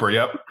Anderson Cooper,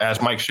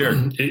 as Mike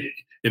shared.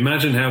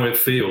 Imagine how it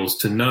feels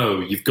to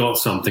know you've got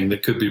something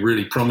that could be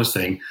really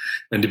promising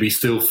and to be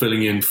still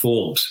filling in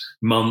forms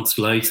months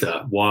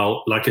later,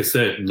 while, like I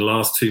said, in the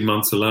last 2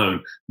 months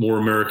alone, more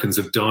Americans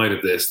have died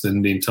of this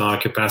than the entire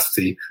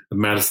capacity of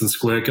Madison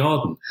Square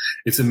Garden.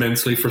 It's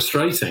immensely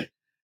frustrating.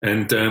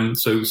 And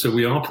so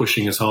we are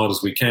pushing as hard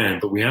as we can,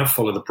 but we have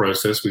followed the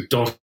process. We've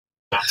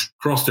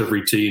crossed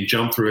every T and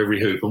jumped through every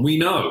hoop. And we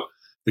know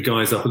the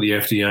guys up at the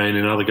FDA and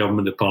in other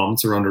government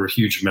departments are under a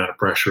huge amount of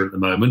pressure at the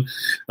moment.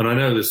 And I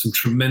know there's some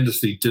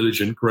tremendously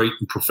diligent, great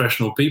and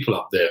professional people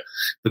up there.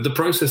 But the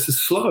process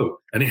is slow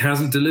and it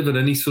hasn't delivered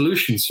any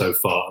solutions so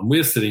far. And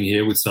we're sitting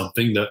here with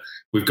something that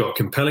we've got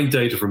compelling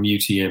data from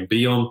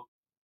UTMB on.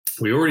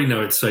 We already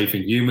know it's safe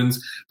in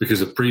humans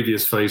because of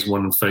previous phase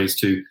 1 and phase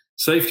 2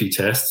 safety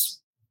tests.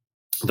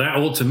 That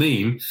ought to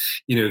mean,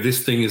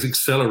 this thing is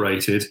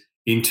accelerated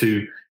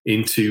into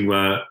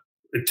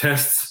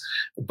tests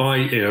by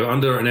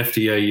under an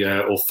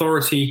FDA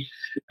authority,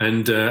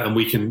 and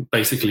we can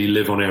basically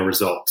live on our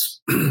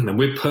results. And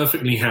we're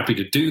perfectly happy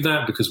to do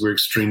that because we're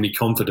extremely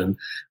confident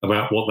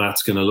about what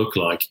that's going to look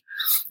like.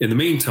 In the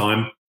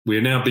meantime, we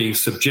are now being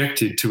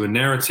subjected to a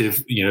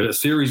narrative, a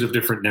series of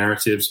different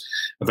narratives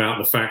about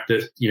the fact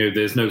that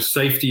there's no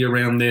safety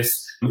around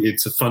this.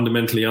 It's a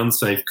fundamentally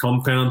unsafe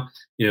compound.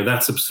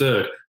 That's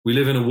absurd. We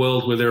live in a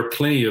world where there are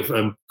plenty of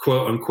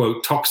quote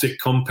unquote toxic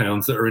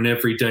compounds that are in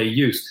everyday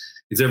use.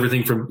 It's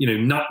everything from,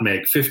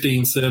 nutmeg.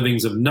 15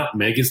 servings of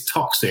nutmeg is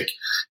toxic.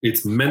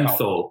 It's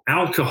menthol.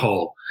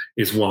 Alcohol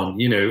is one.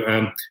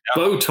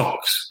 Botox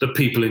that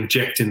people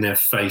inject in their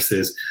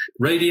faces.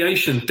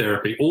 Radiation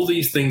therapy. All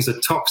these things are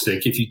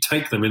toxic if you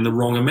take them in the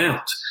wrong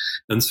amount.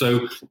 And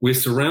so we're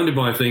surrounded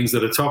by things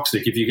that are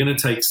toxic. If you're going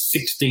to take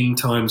 16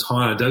 times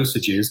higher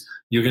dosages,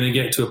 you're going to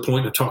get to a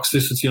point of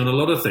toxicity on a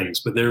lot of things.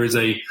 But there is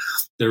a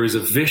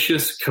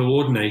vicious,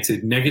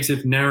 coordinated,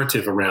 negative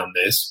narrative around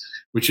this,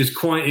 which is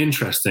quite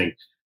interesting.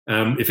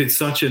 If it's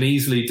such an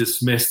easily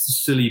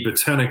dismissed, silly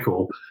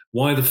botanical,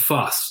 why the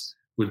fuss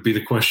would be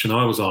the question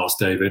I was asked,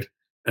 David.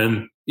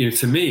 And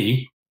to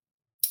me,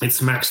 it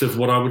smacks of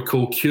what I would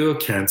call cure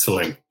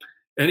cancelling.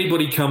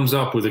 Anybody comes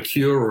up with a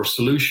cure or a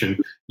solution,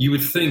 you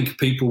would think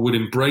people would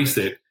embrace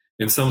it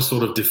in some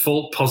sort of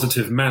default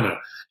positive manner.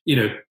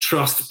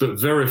 Trust but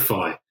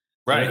verify.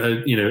 Right.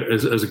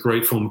 As a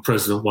great former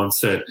president once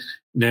said.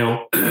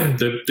 Now,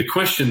 the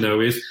question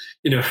though is,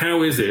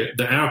 how is it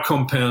that our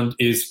compound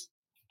is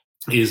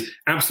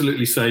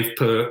absolutely safe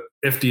per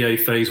FDA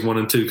phase 1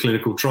 and 2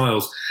 clinical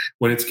trials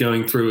when it's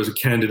going through as a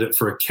candidate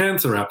for a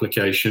cancer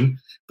application,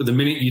 but the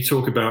minute you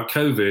talk about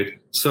COVID,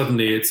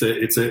 suddenly it's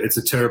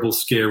a terrible,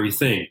 scary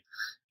thing.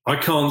 I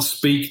can't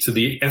speak to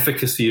the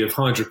efficacy of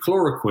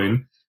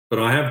hydrochloroquine, but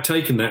I have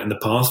taken that in the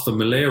past for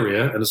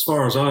malaria. And as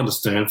far as I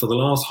understand, for the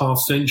last half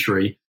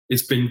century,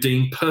 it's been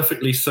deemed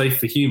perfectly safe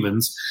for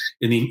humans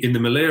in the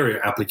malaria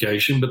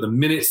application. But the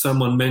minute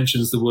someone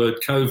mentions the word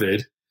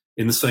COVID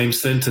in the same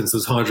sentence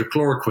as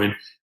hydrochloroquine,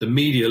 the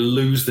media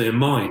lose their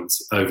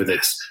minds over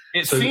this.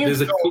 It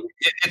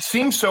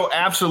seems so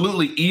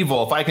absolutely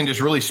evil, if I can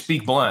just really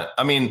speak blunt.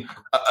 I mean,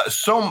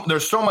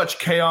 there's so much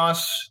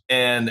chaos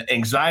and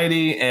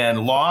anxiety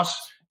and loss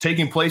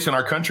taking place in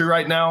our country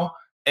right now.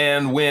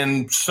 And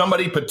when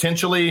somebody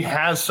potentially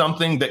has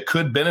something that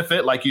could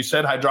benefit, like you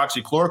said,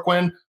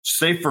 hydroxychloroquine,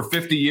 safe for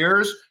 50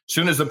 years, as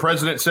soon as the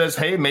president says,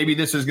 hey, maybe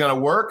this is going to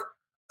work,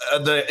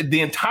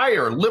 the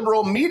entire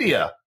liberal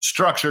media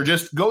structure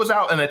just goes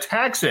out and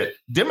attacks it.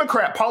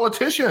 Democrat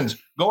politicians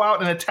go out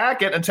and attack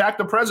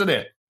the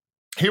president.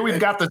 Here we've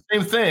got the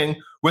same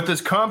thing with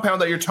this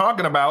compound that you're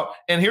talking about.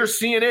 And here's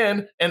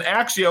CNN and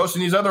Axios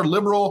and these other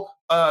liberal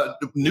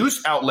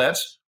news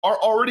outlets are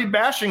already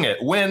bashing it,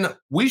 when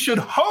we should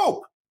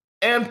hope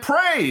and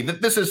pray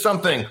that this is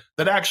something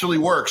that actually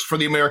works for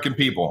the American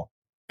people.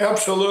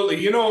 Absolutely.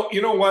 You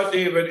know what,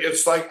 David?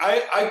 It's like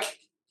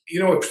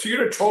if you'd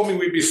have told me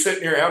we'd be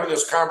sitting here having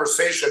this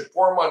conversation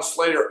 4 months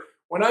later,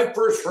 when I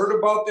first heard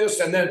about this,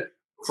 and then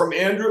from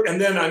Andrew, and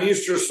then on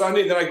Easter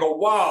Sunday, then I go,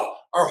 wow,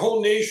 our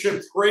whole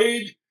nation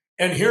prayed,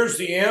 and here's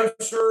the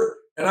answer.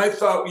 And I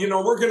thought,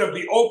 we're going to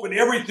be open.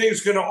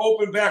 Everything's going to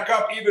open back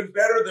up even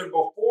better than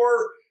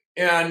before.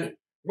 And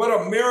what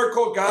a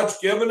miracle God's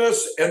given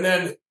us. And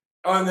then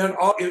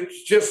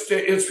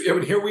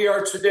here we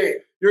are today.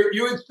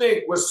 You would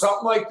think with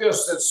something like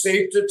this that's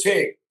safe to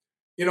take,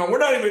 we're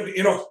not even,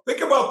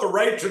 think about the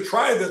right to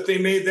try that they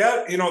made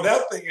that,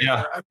 that thing.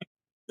 Yeah. I mean,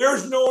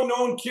 there's no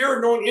known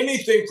cure, known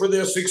anything for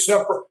this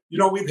except for,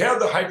 we've had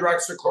the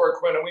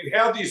hydroxychloroquine and we've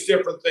had these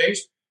different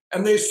things,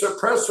 and they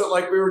suppress it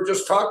like we were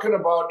just talking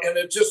about. And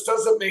it just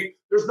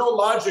there's no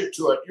logic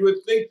to it. You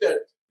would think that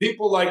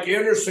people like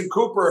Anderson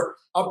Cooper,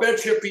 I'll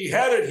bet you if he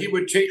had it, he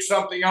would take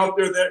something out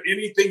there that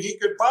anything he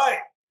could find.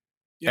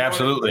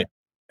 Absolutely.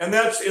 And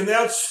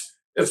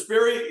it's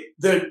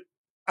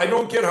I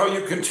don't get how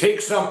you can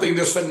take something,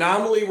 this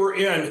anomaly we're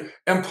in,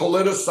 and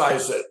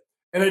politicize it.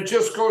 And it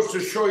just goes to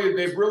show you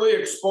they've really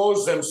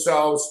exposed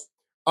themselves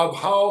of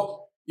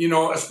how,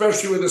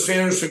 especially with this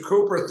Anderson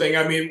Cooper thing.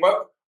 I mean,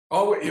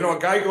 a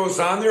guy goes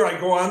on there, I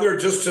go on there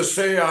just to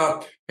say,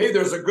 hey,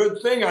 there's a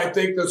good thing I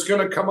think that's going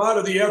to come out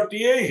of the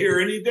FDA here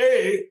any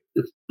day.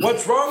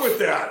 What's wrong with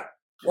that?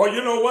 Well,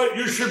 you know what?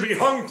 You should be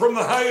hung from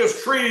the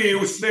highest tree,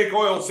 you snake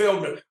oil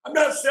salesman. I'm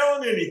not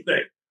selling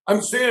anything.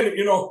 I'm saying,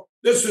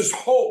 this is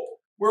hope.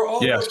 We're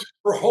all looking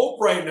for hope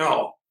right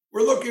now.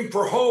 We're looking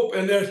for hope.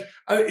 And then,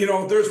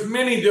 there's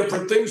many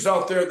different things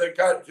out there that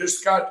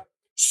got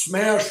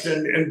smashed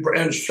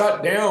and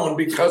shut down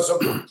because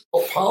of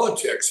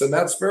politics. And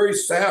that's very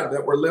sad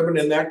that we're living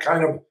in that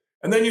kind of,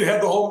 and then you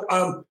have the whole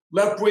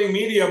left-wing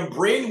media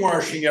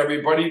brainwashing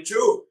everybody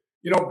too.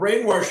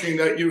 Brainwashing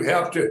that you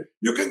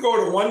can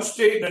go to one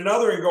state and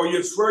another and go,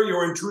 you'd swear you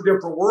were in two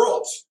different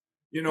worlds.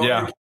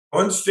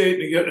 One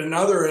state and get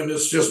another. And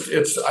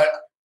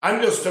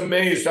I'm just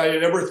amazed. I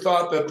never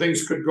thought that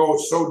things could go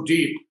so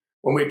deep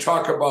when we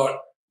talk about,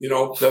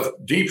 the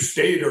deep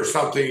state or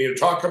something. You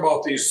talk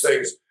about these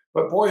things,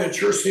 but boy, it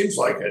sure seems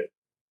like it.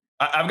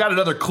 I've got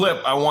another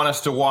clip I want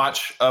us to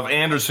watch of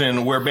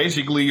Anderson, where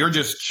basically you're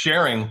just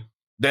sharing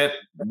that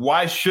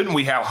why shouldn't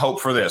we have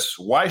hope for this?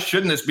 Why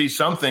shouldn't this be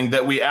something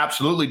that we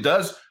absolutely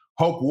does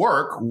hope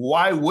work?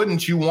 Why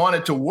wouldn't you want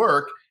it to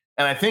work?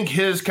 And I think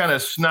his kind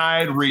of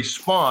snide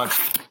response,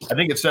 I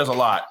think it says a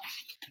lot.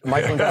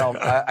 Mike Lindell,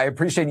 I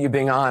appreciate you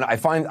being on. I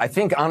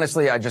think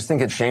honestly, I just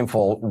think it's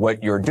shameful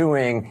what you're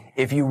doing.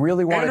 If you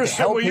really wanted to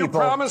help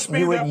people,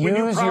 you would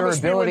use your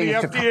ability to.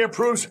 When the FDA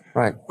approves,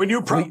 right? When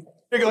you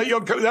you'll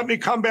let me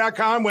come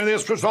back on when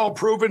this was all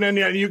proven and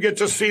you get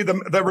to see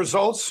the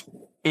results.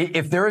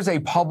 If there is a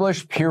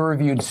published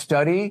peer-reviewed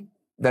study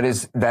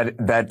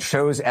that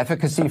shows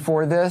efficacy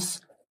for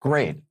this,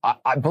 great.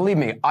 I believe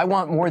me, I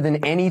want more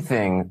than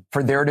anything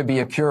for there to be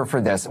a cure for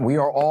this. We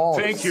are all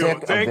sick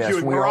of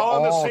this. We are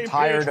all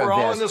tired of this. We're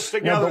all in this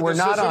together. No,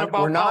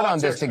 but we're not on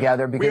this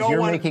together because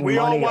you're making money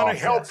off this. We all want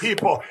to help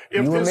people.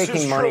 You are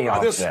making money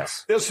off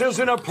this. This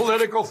isn't a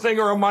political thing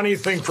or a money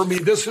thing for me.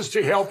 This is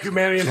to help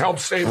humanity and help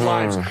save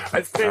lives.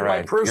 I think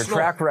my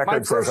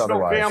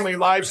personal family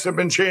lives have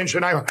been changed,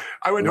 and I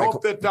would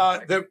hope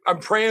that I'm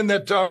praying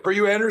that for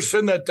you,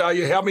 Anderson, that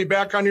you have me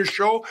back on your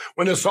show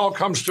when this all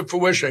comes to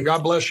fruition.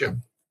 God bless you.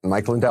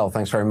 Mike Lindell,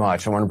 thanks very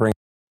much. I want to bring.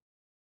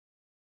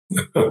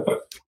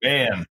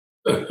 Man,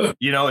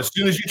 as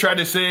soon as you tried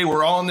to say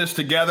we're all in this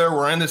together,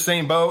 we're in the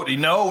same boat.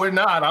 No, we're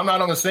not. I'm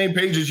not on the same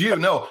page as you.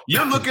 No,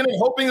 you're looking at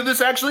hoping that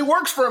this actually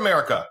works for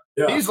America.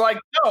 Yeah. He's like,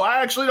 no,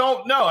 I actually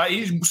don't know.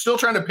 He's still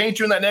trying to paint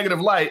you in that negative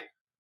light.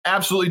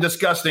 Absolutely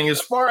disgusting.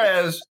 As far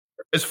as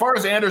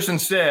Anderson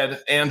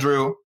said,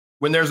 Andrew,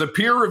 when there's a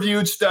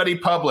peer-reviewed study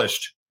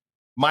published,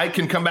 Mike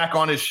can come back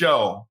on his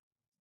show.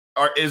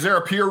 Is there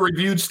a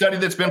peer-reviewed study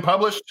that's been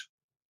published?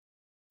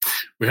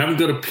 We haven't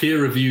got a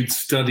peer-reviewed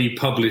study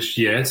published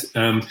yet.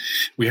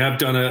 We have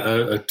done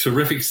a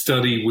terrific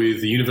study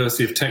with the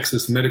University of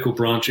Texas Medical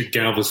Branch at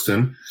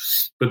Galveston,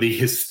 but the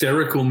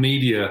hysterical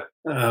media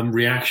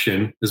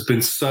reaction has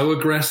been so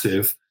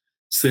aggressive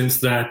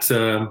since that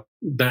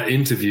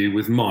interview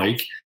with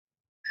Mike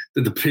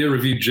that the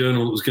peer-reviewed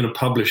journal that was going to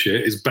publish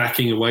it is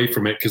backing away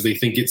from it because they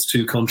think it's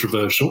too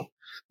controversial.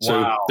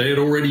 So they had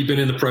already been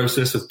in the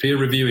process of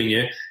peer-reviewing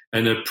it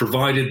and had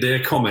provided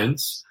their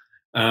comments.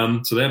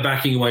 So they're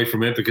backing away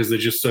from it because they're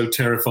just so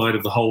terrified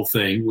of the whole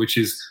thing, which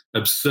is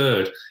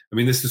absurd. I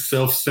mean, this is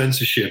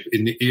self-censorship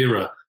in the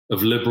era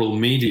of liberal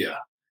media.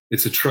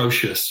 It's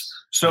atrocious.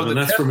 So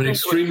that's from an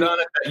extreme done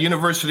at that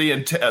university,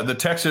 the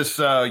Texas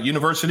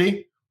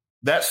University.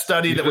 That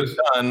study that was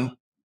done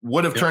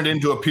would have turned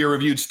into a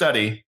peer-reviewed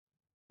study.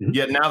 Mm-hmm.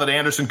 Yet now that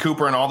Anderson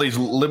Cooper and all these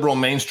liberal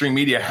mainstream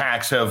media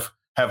hacks have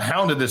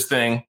hounded this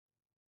thing,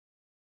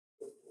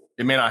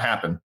 it may not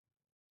happen.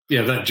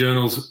 Yeah, that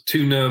journal's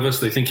too nervous.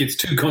 They think it's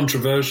too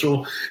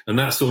controversial and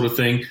that sort of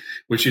thing,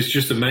 which is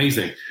just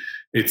amazing.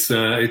 It's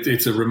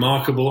a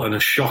remarkable and a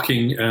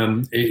shocking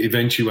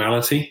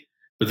eventuality.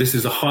 But this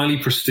is a highly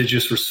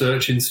prestigious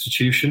research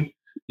institution,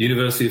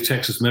 University of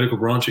Texas Medical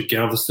Branch at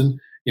Galveston.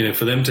 You know,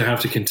 for them to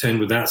have to contend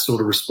with that sort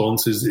of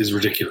response is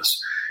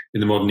ridiculous in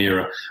the modern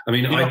era. I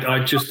mean, I'm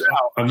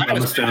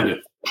astounded.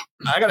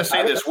 I got to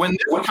say this: when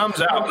this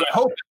comes out, I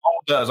hope it all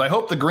does. I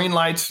hope the green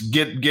lights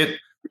get.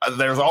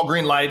 There's all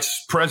green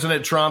lights.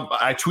 President Trump,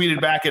 I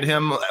tweeted back at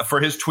him for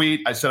his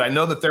tweet. I said, I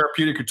know the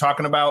therapeutic you're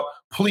talking about.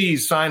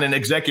 Please sign an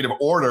executive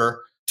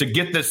order to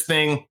get this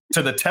thing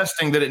to the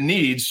testing that it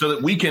needs so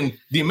that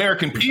the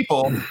American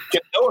people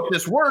can know if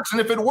this works.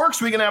 And if it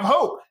works, we can have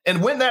hope.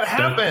 And when that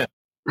happens,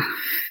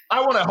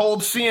 I want to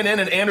hold CNN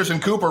and Anderson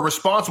Cooper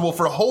responsible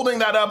for holding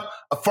that up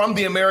from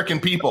the American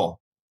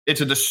people.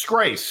 It's a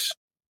disgrace.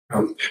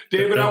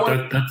 David,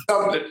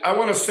 I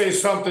want to say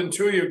something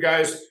to you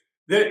guys.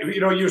 That,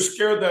 you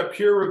scared that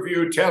peer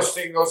review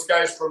testing those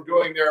guys from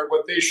doing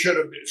what they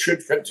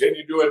should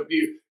continue doing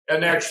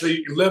and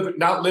actually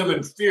not live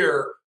in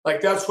fear. Like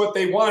that's what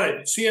they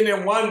wanted.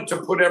 CNN wanted to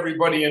put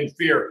everybody in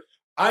fear.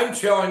 I'm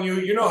telling you,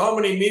 you know how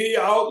many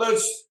media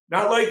outlets,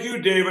 not like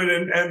you,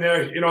 David, and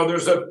there,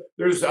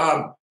 there's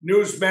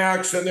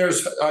Newsmax and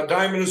there's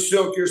Diamond and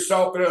Silk,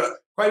 yourself, and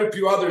quite a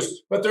few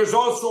others. But there's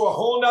also a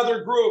whole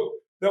other group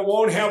that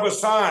won't have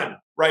us on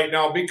right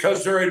now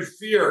because they're in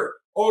fear.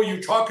 Oh,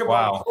 you talk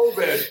about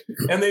COVID,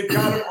 and they've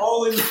got them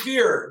all in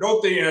fear,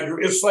 don't they, Andrew?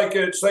 It's like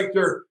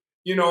they're,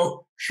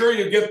 sure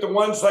you get the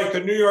ones like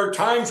the New York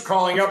Times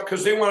calling up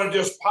because they want to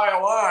just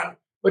pile on,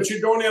 but you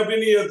don't have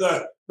any of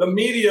the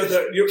media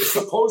that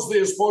supposedly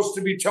is supposed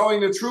to be telling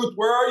the truth.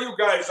 Where are you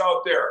guys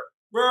out there?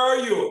 Where are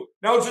you?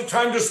 Now's the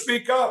time to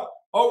speak up.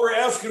 All we're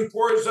asking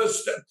for is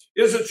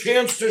a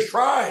chance to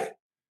try.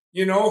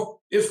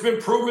 It's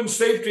been proven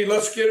safety.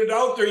 Let's get it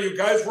out there, you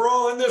guys. We're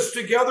all in this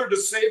together to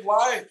save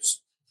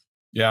lives.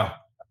 Yeah.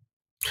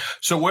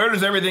 So where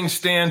does everything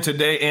stand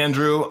today,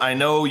 Andrew? I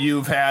know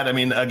you've had,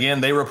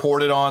 again, they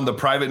reported on the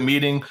private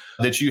meeting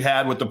that you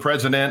had with the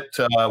president,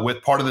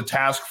 with part of the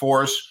task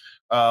force.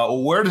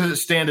 Where does it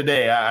stand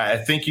today? I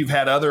think you've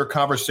had other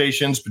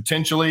conversations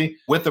potentially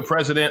with the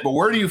president, but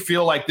where do you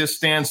feel like this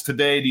stands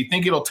today? Do you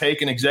think it'll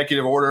take an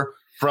executive order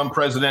from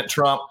President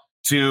Trump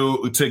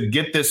to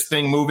get this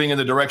thing moving in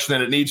the direction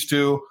that it needs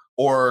to?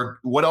 Or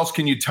what else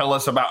can you tell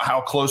us about how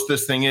close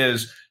this thing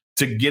is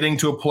to getting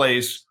to a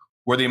place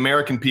where the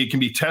American people can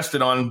be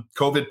tested on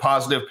COVID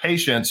positive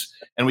patients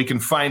and we can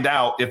find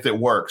out if it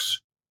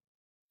works?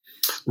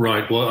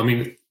 Right. Well,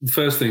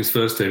 first things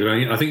first,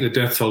 David. I think the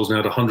death toll is now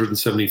at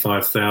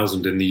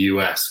 175,000 in the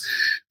US.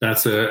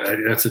 That's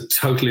a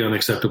totally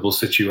unacceptable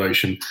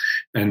situation,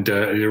 and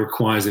it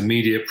requires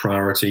immediate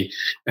priority.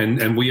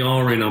 And we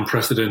are in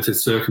unprecedented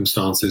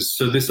circumstances.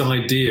 So this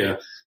idea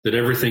that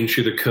everything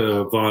should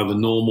occur via the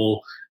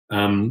normal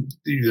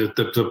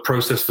the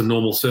process for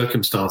normal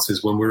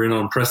circumstances when we're in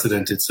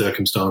unprecedented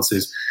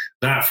circumstances,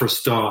 that for a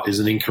start is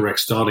an incorrect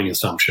starting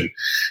assumption.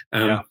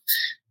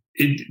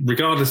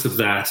 Regardless of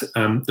that,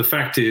 the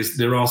fact is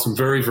there are some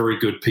very, very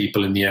good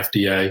people in the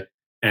FDA,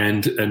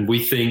 and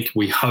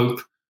we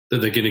hope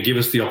that they're going to give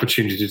us the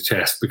opportunity to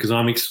test, because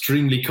I'm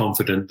extremely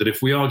confident that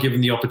if we are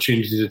given the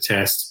opportunity to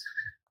test,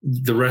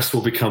 the rest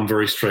will become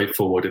very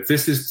straightforward. If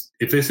this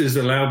is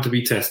allowed to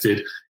be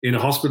tested in a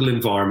hospital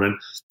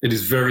environment, it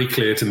is very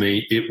clear to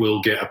me it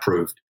will get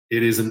approved.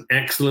 It is an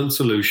excellent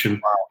solution,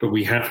 but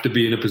we have to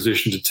be in a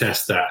position to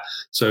test that.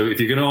 So if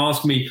you're going to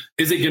ask me,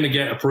 is it going to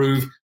get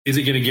approved? Is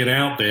it going to get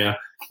out there?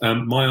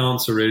 My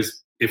answer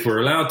is, if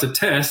we're allowed to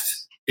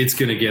test, it's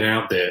going to get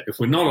out there. If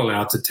we're not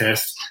allowed to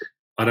test,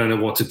 I don't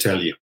know what to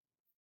tell you.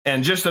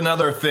 And just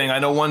another thing, I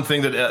know one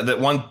thing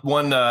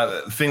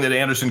that thing that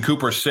Anderson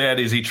Cooper said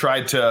is he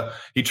tried to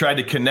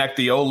connect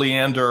the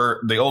oleander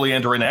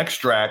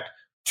extract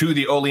to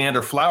the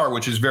oleander flower,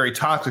 which is very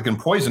toxic and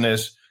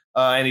poisonous,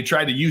 and he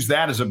tried to use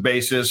that as a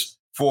basis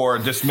for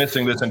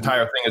dismissing this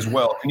entire thing as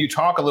well. Can you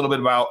talk a little bit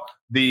about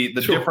the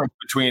Sure. difference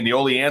between the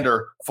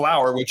oleander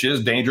flower, which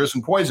is dangerous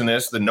and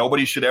poisonous, that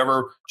nobody should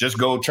ever just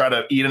go try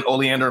to eat an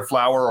oleander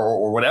flower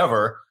or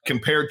whatever,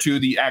 compared to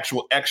the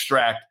actual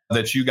extract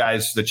that you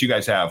guys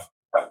have.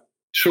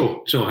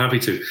 Sure, happy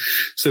to.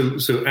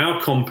 So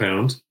our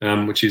compound,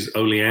 which is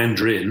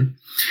oleandrin,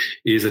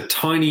 is a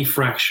tiny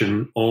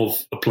fraction of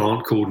a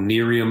plant called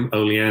Nerium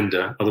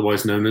oleander,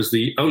 otherwise known as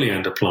the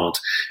oleander plant.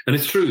 And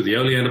it's true, the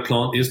oleander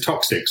plant is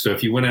toxic. So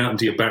if you went out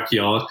into your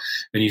backyard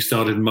and you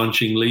started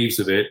munching leaves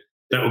of it,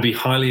 that would be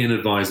highly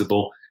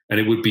inadvisable and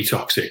it would be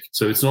toxic.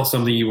 So it's not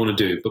something you want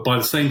to do. But by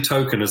the same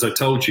token, as I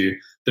told you,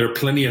 there are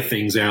plenty of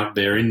things out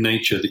there in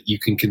nature that you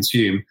can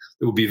consume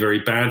that will be very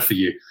bad for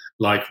you,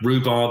 like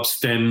rhubarb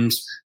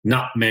stems,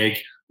 nutmeg,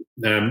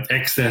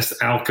 excess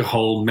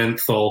alcohol,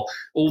 menthol,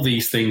 all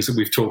these things that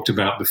we've talked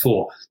about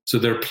before. So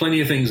there are plenty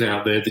of things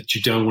out there that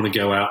you don't want to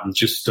go out and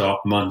just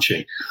start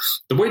munching.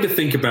 The way to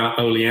think about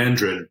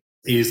oleandrin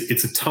is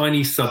it's a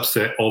tiny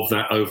subset of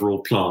that overall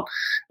plant.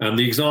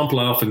 The example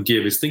I often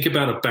give is think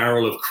about a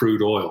barrel of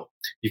crude oil.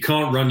 You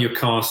can't run your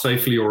car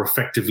safely or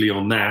effectively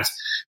on that,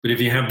 but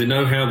if you have the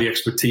know-how, the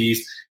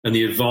expertise, and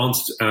the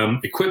advanced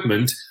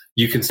equipment,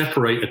 you can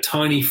separate a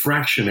tiny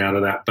fraction out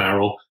of that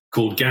barrel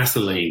called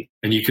gasoline,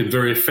 and you can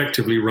very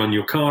effectively run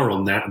your car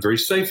on that and very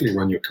safely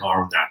run your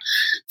car on that.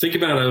 Think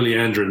about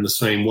oleander in the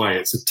same way.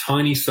 It's a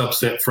tiny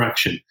subset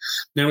fraction.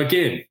 Now,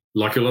 again,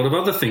 like a lot of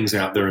other things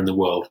out there in the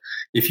world,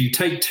 if you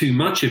take too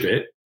much of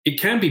it, it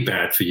can be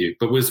bad for you.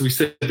 But as we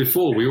said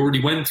before, we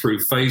already went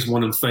through phase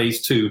 1 and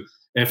phase 2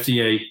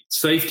 FDA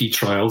safety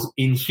trials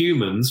in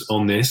humans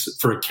on this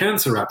for a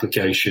cancer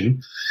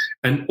application,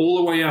 and all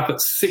the way up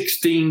at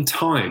 16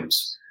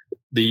 times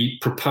the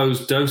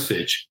proposed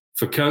dosage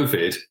for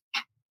COVID,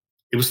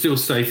 it was still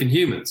safe in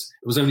humans.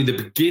 It was only the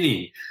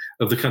beginning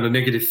of the kind of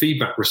negative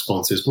feedback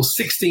responses. Well,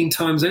 16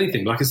 times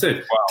anything. Like I said,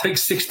 wow. Take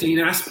 16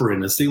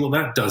 aspirin and see what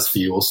that does for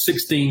you, or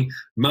 16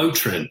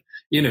 Motrin.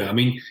 You know, I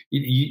mean,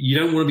 you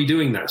don't want to be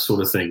doing that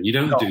sort of thing. You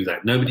don't do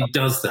that. Nobody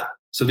does that.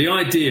 So the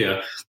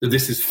idea that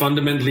this is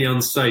fundamentally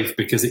unsafe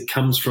because it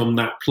comes from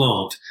that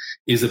plant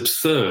is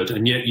absurd.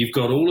 And yet you've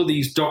got all of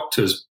these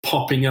doctors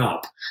popping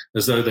up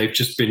as though they've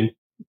just been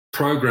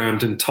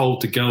programmed and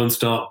told to go and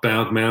start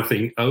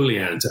bad-mouthing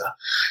oleander.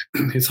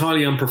 It's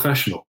highly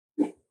unprofessional.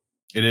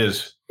 It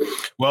is.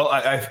 Well,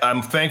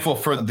 I'm thankful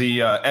for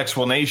the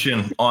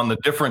explanation on the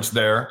difference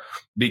there,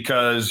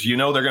 because they're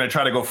going to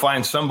try to go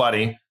find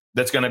somebody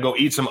that's going to go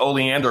eat some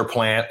oleander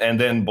plant and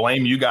then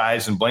blame you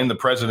guys and blame the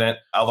president.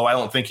 Although I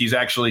don't think he's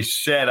actually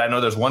said. I know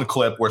there's one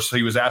clip where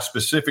he was asked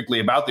specifically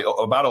about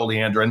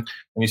oleandrin, and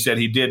he said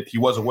he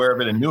was aware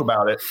of it and knew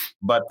about it.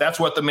 But that's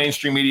what the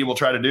mainstream media will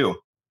try to do.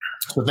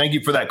 So thank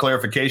you for that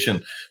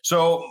clarification.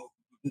 So,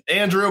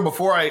 Andrew,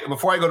 before I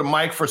go to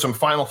Mike for some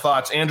final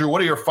thoughts, Andrew,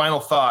 what are your final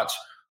thoughts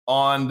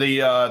on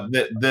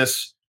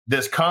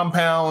this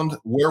compound,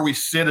 where we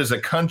sit as a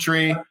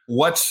country?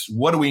 What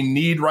do we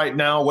need right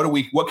now?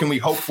 What can we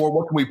hope for?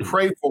 What can we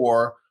pray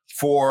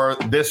for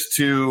this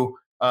to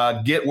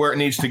get where it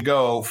needs to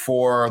go,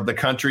 for the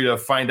country to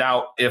find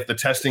out if the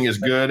testing is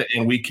good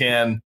and we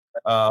can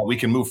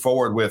move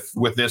forward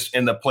with this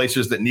in the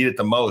places that need it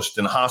the most,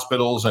 in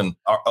hospitals and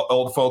our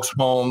old folks'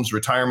 homes,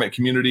 retirement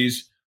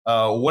communities?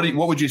 What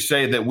would you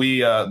say that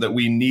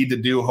we need to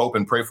do, hope,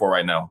 and pray for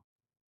right now?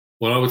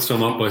 Well, I would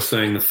sum up by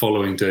saying the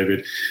following,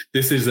 David.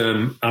 This is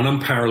an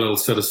unparalleled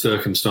set of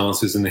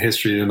circumstances in the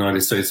history of the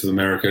United States of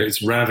America.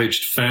 It's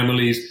ravaged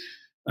families,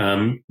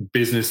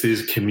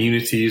 businesses,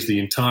 communities, the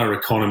entire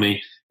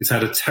economy. It's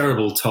had a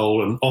terrible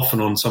toll, and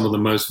often on some of the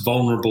most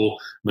vulnerable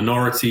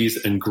minorities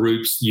and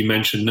groups. You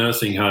mentioned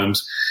nursing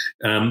homes.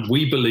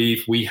 We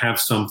believe we have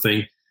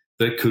something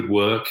that could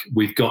work.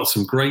 We've got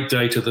some great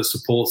data that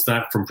supports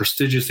that from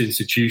prestigious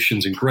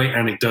institutions, and great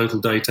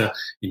anecdotal data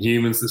in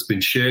humans that's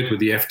been shared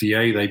with the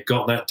FDA. They've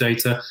got that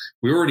data.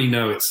 We already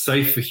know it's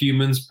safe for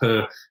humans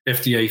per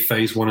FDA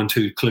phase 1 and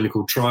 2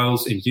 clinical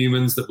trials in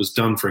humans that was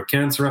done for a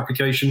cancer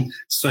application,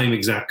 same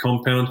exact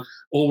compound.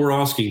 All we're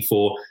asking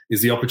for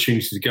is the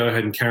opportunity to go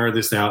ahead and carry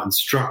this out in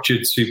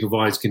structured,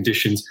 supervised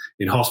conditions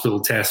in hospital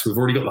tests. We've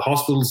already got the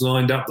hospitals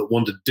lined up that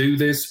want to do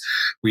this.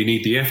 We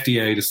need the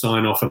FDA to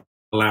sign off and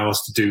allow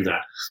us to do that.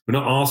 We're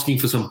not asking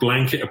for some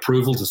blanket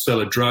approval to sell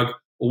a drug.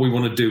 All we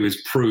want to do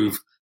is prove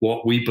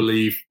what we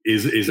believe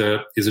is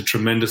a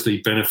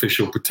tremendously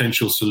beneficial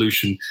potential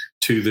solution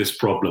to this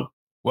problem.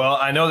 Well,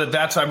 I know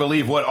that's, I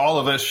believe, what all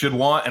of us should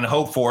want and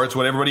hope for. It's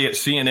what everybody at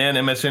CNN,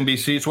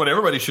 MSNBC, it's what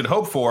everybody should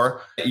hope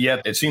for.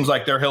 Yet it seems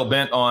like they're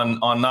hell-bent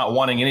on not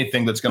wanting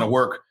anything that's going to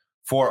work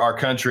for our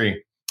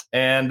country.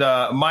 And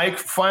Mike,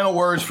 final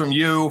words from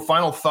you,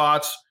 final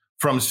thoughts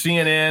from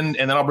CNN,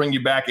 and then I'll bring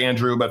you back,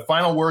 Andrew. But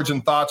final words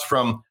and thoughts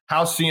from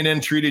how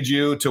CNN treated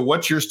you, to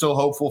what you're still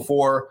hopeful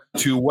for,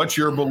 to what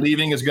you're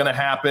believing is going to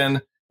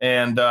happen,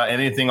 and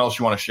anything else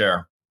you want to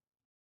share.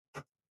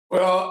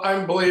 Well,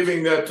 I'm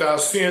believing that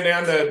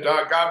CNN, that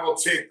God will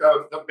take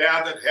the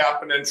bad that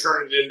happened and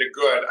turn it into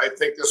good. I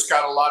think this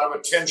got a lot of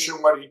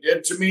attention, what he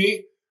did to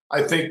me.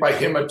 I think by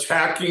him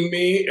attacking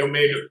me, it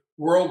made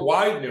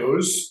worldwide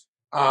news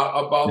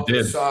about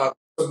this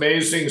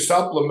amazing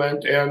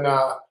supplement and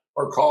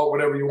or call it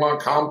whatever you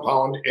want,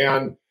 compound,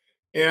 and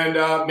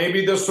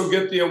maybe this will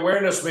get the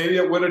awareness. Maybe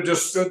it would have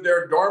just stood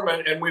there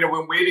dormant, and we'd have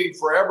been waiting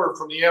forever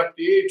from the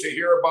FDA to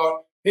hear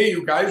about, hey,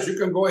 you guys, you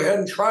can go ahead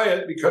and try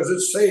it because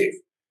it's safe.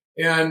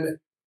 And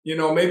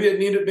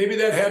maybe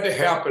that had to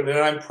happen. And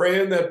I'm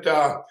praying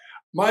that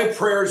my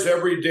prayers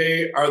every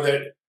day are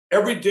that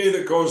every day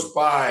that goes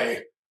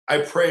by, I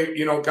pray,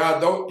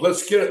 God,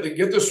 let's get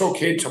this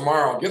okay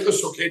tomorrow. Get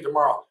this okay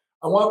tomorrow.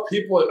 I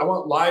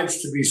want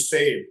lives to be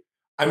saved.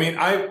 I mean,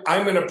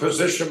 I'm in a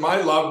position, my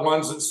loved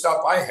ones and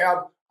stuff, I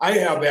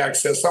have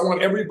access. I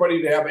want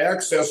everybody to have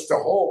access to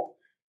hope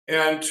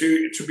and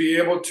to be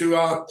able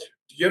to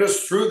get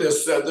us through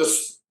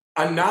this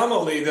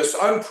anomaly, this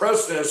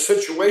unprecedented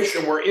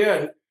situation we're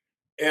in.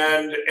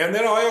 And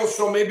then I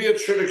also, maybe it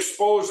should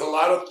expose a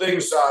lot of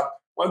things.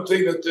 One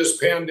thing that this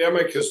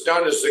pandemic has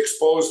done is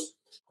expose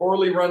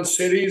poorly run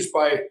cities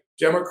by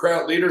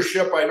Democrat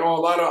leadership. I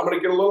know I'm going to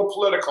get a little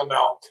political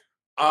now.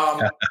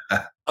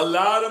 A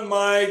lot of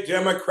my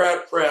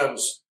Democrat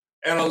friends,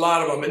 and a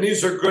lot of them, and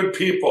these are good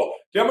people.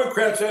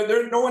 Democrats,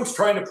 no one's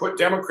trying to put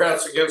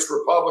Democrats against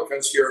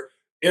Republicans here.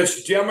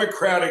 It's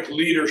Democratic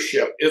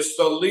leadership. It's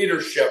the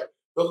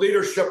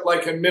leadership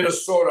like in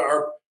Minnesota,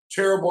 our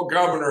terrible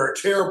governor,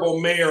 terrible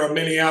mayor of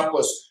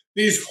Minneapolis,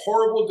 these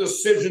horrible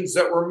decisions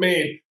that were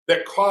made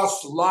that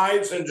cost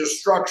lives and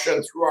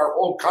destruction through our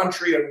whole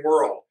country and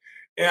world.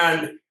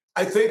 And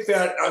I think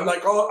that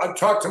I've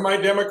talked to my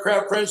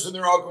Democrat friends and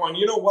they're all going,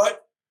 you know what?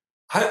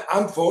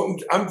 I'm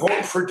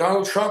voting for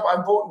Donald Trump.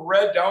 I'm voting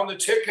red down the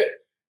ticket.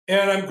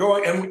 And I'm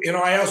going, and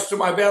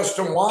I've asked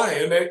them why.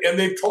 And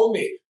they've told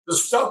me the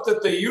stuff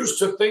that they used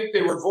to think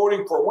they were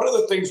voting for. One of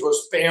the things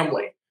was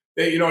family,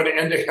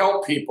 and to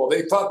help people.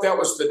 They thought that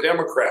was the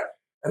Democrat.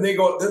 And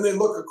then they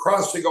look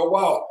across, they go,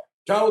 wow,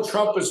 Donald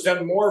Trump has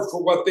done more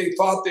for what they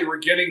thought they were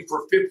getting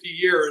for 50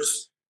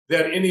 years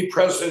than any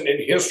president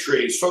in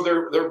history. So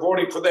they're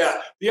voting for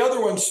that. The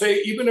other ones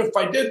say, even if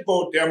I did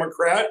vote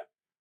Democrat,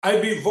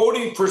 I'd be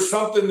voting for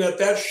something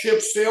that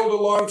ship sailed a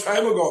long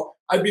time ago.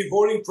 I'd be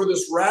voting for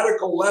this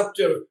radical left,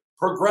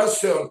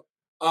 progressive,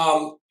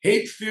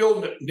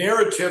 hate-filled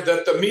narrative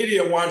that the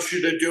media wants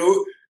you to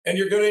do, and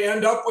you're going to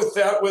end up with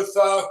that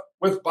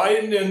with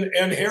Biden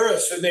and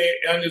Harris, and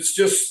it's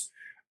just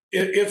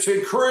it's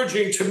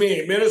encouraging to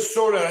me.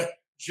 Minnesota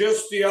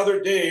just the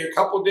other day, a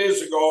couple of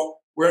days ago,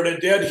 we're at a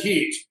dead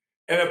heat,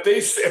 and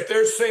if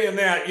they're saying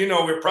that,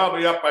 we're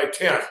probably up by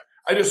 10.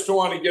 I just don't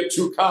want to get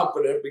too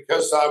confident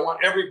because I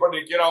want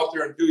everybody to get out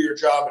there and do your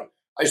job. And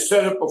I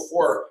said it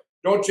before,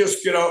 don't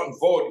just get out and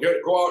vote.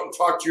 Go out and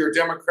talk to your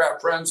Democrat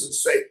friends and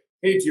say,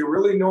 hey, do you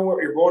really know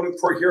what you're voting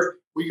for here?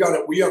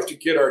 We have to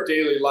get our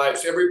daily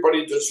lives.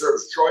 Everybody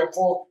deserves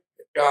joyful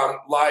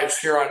lives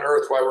here on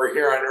earth while we're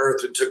here on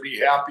earth, and to be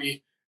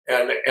happy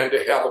and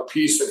to have a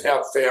peace and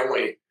have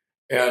family.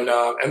 And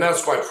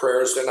that's my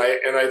prayers. And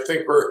I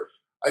think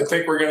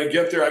we're going to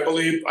get there. I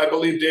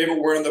believe, David,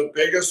 we're in the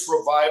biggest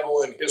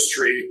revival in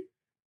history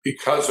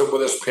because of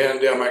this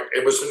pandemic.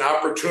 It was an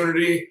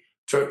opportunity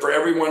for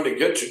everyone to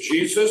get to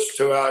Jesus,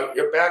 to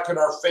get back in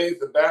our faith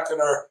and back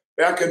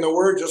in the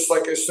Word. Just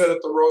like I said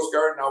at the Rose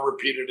Garden, I'll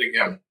repeat it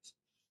again.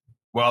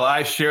 Well,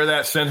 I share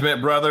that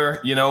sentiment,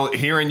 brother.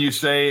 Hearing you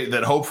say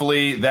that,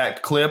 hopefully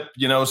that clip,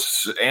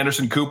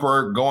 Anderson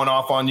Cooper going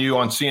off on you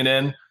on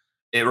CNN.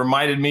 It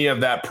reminded me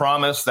of that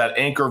promise, that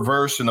anchor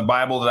verse in the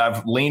Bible that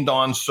I've leaned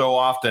on so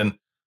often.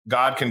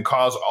 God can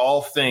cause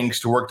all things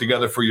to work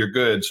together for your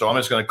good. So I'm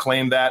just going to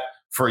claim that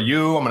for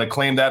you. I'm going to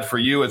claim that for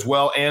you as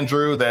well,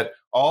 Andrew, that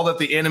all that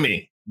the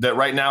enemy that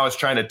right now is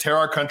trying to tear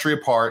our country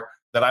apart,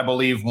 that I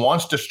believe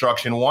wants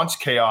destruction, wants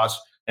chaos,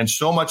 and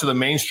so much of the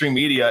mainstream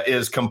media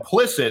is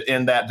complicit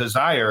in that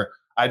desire.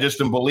 I just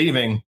am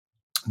believing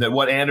that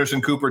what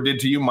Anderson Cooper did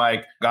to you,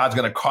 Mike, God's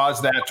going to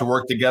cause that to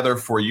work together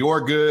for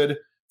your good,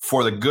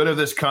 for the good of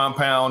this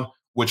compound,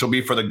 which will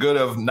be for the good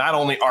of not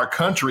only our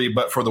country,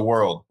 but for the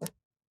world.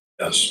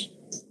 Yes.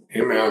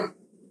 Amen.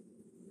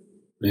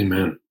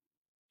 Amen.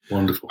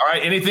 Wonderful. All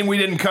right. Anything we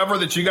didn't cover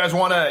that you guys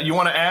want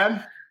to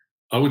add?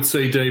 I would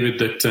say, David,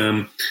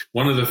 that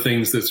one of the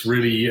things that's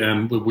really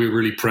we're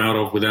really proud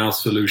of with our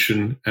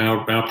solution,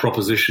 our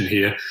proposition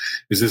here,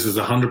 is this is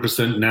a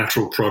 100%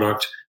 natural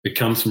product. It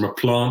comes from a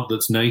plant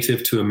that's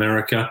native to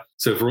America.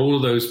 So for all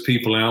of those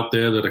people out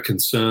there that are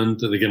concerned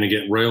that they're going to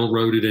get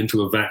railroaded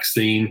into a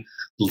vaccine,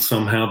 will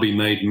somehow be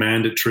made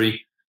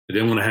mandatory, they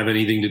don't want to have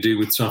anything to do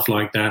with stuff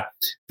like that,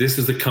 this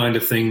is the kind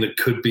of thing that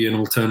could be an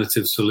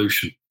alternative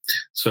solution.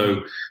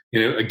 So,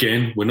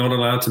 again, we're not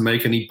allowed to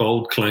make any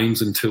bold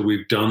claims until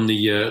we've done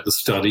the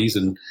studies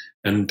and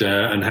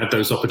had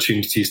those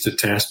opportunities to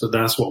test. But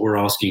that's what we're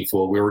asking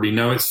for. We already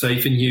know it's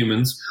safe in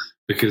humans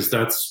because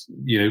that's,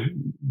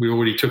 we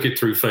already took it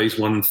through phase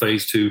 1 and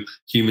phase 2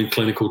 human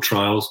clinical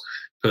trials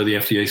per the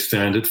FDA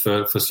standard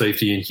for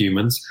safety in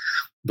humans.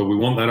 But we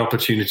want that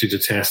opportunity to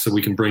test so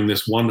we can bring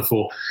this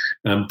wonderful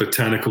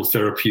botanical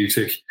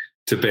therapeutic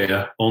to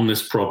bear on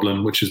this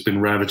problem, which has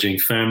been ravaging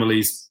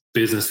families,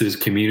 businesses,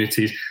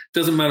 communities.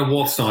 Doesn't matter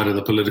what side of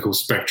the political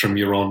spectrum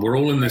you're on. We're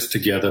all in this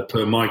together,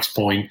 per Mike's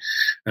point,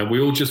 and we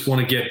all just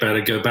want to get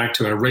better, go back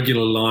to our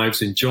regular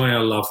lives, enjoy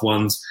our loved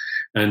ones,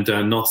 and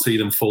not see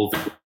them fall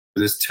for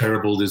this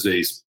terrible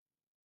disease.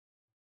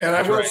 And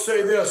I will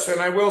say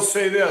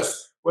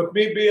this, with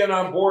me being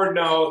on board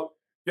now,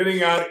 getting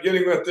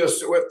with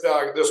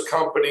this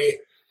company,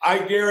 I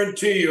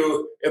guarantee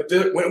you,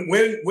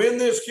 when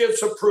this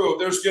gets approved,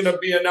 there's going to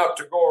be enough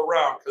to go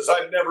around, because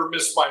I've never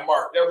missed my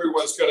mark.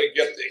 Everyone's going to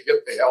get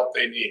the help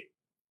they need.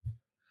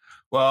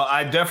 Well,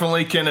 I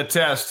definitely can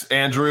attest,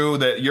 Andrew,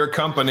 that your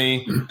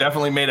company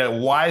definitely made a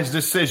wise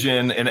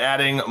decision in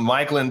adding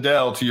Mike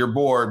Lindell to your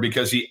board,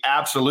 because he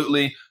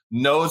absolutely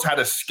knows how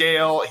to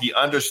scale. He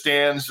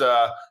understands,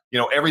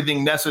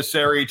 everything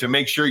necessary to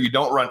make sure you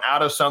don't run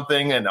out of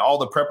something, and all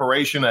the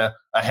preparation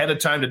ahead of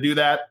time to do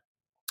that.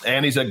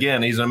 And he's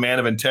a man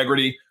of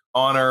integrity,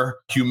 honor,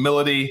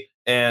 humility.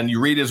 And you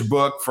read his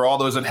book. For all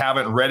those that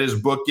haven't read his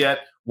book yet,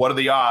 What Are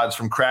the Odds?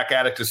 From Crack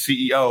Addict to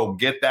CEO.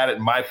 Get that at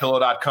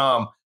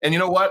mypillow.com. And you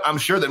know what? I'm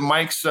sure that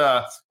Mike's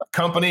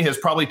company has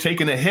probably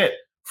taken a hit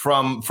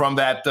from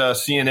that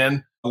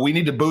CNN. We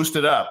need to boost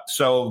it up.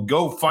 So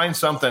go find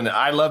something.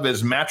 I love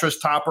his mattress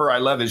topper. I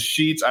love his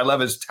sheets. I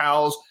love his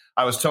towels.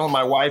 I was telling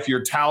my wife,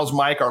 your towels,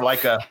 Mike, are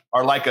like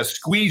a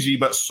squeegee,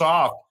 but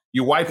soft.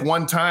 You wipe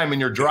one time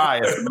and you're dry.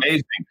 It's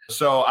amazing.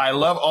 So I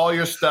love all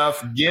your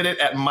stuff. Get it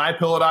at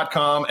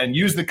mypillow.com and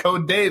use the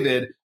code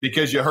David,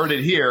 because you heard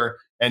it here,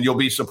 and you'll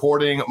be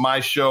supporting my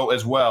show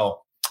as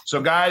well.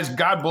 So guys,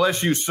 God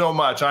bless you so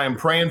much. I am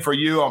praying for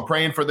you. I'm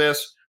praying for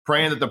this,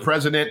 praying that the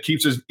president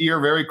keeps his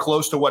ear very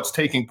close to what's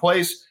taking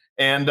place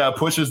and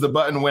pushes the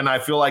button when I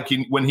feel like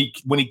when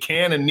he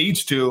can and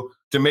needs to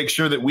make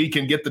sure that we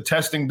can get the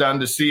testing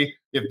done to see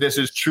if this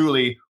is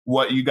truly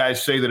what you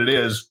guys say that it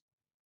is.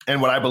 And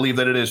what I believe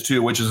that it is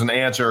too, which is an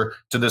answer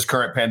to this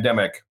current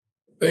pandemic.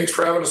 Thanks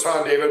for having us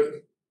on,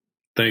 David.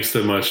 Thanks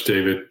so much,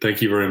 David.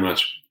 Thank you very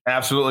much.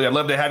 Absolutely. I'd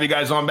love to have you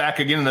guys on back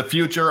again in the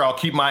future. I'll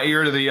keep my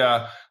ear to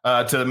the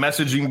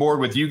messaging board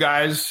with you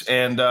guys,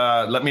 and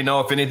let me know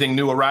if anything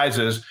new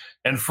arises.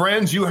 And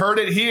friends, you heard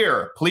it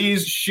here.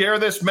 Please share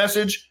this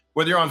message,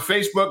 whether you're on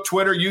Facebook,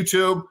 Twitter,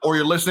 YouTube, or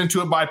you're listening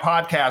to it by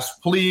podcast.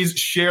 Please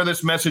share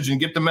this message and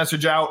get the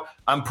message out.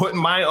 I'm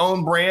putting my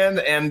own brand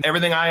and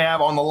everything I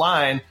have on the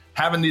line,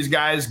 having these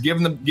guys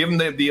give them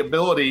the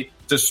ability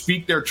to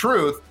speak their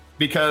truth,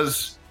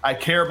 because I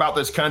care about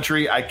this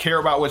country. I care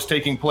about what's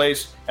taking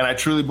place. And I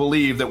truly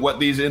believe that what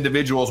these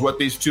individuals, what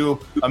these two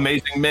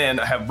amazing men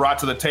have brought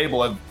to the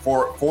table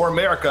for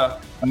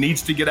America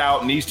needs to get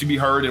out, needs to be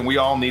heard, and we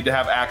all need to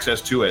have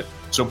access to it.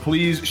 So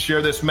please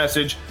share this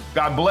message.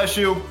 God bless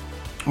you.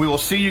 We will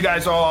see you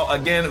guys all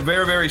again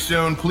very, very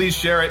soon. Please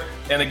share it.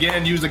 And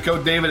again, use the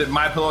code David at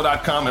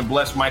mypillow.com and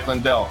bless Mike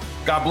Lindell.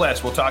 God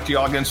bless. We'll talk to you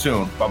all again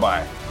soon.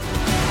 Bye-bye.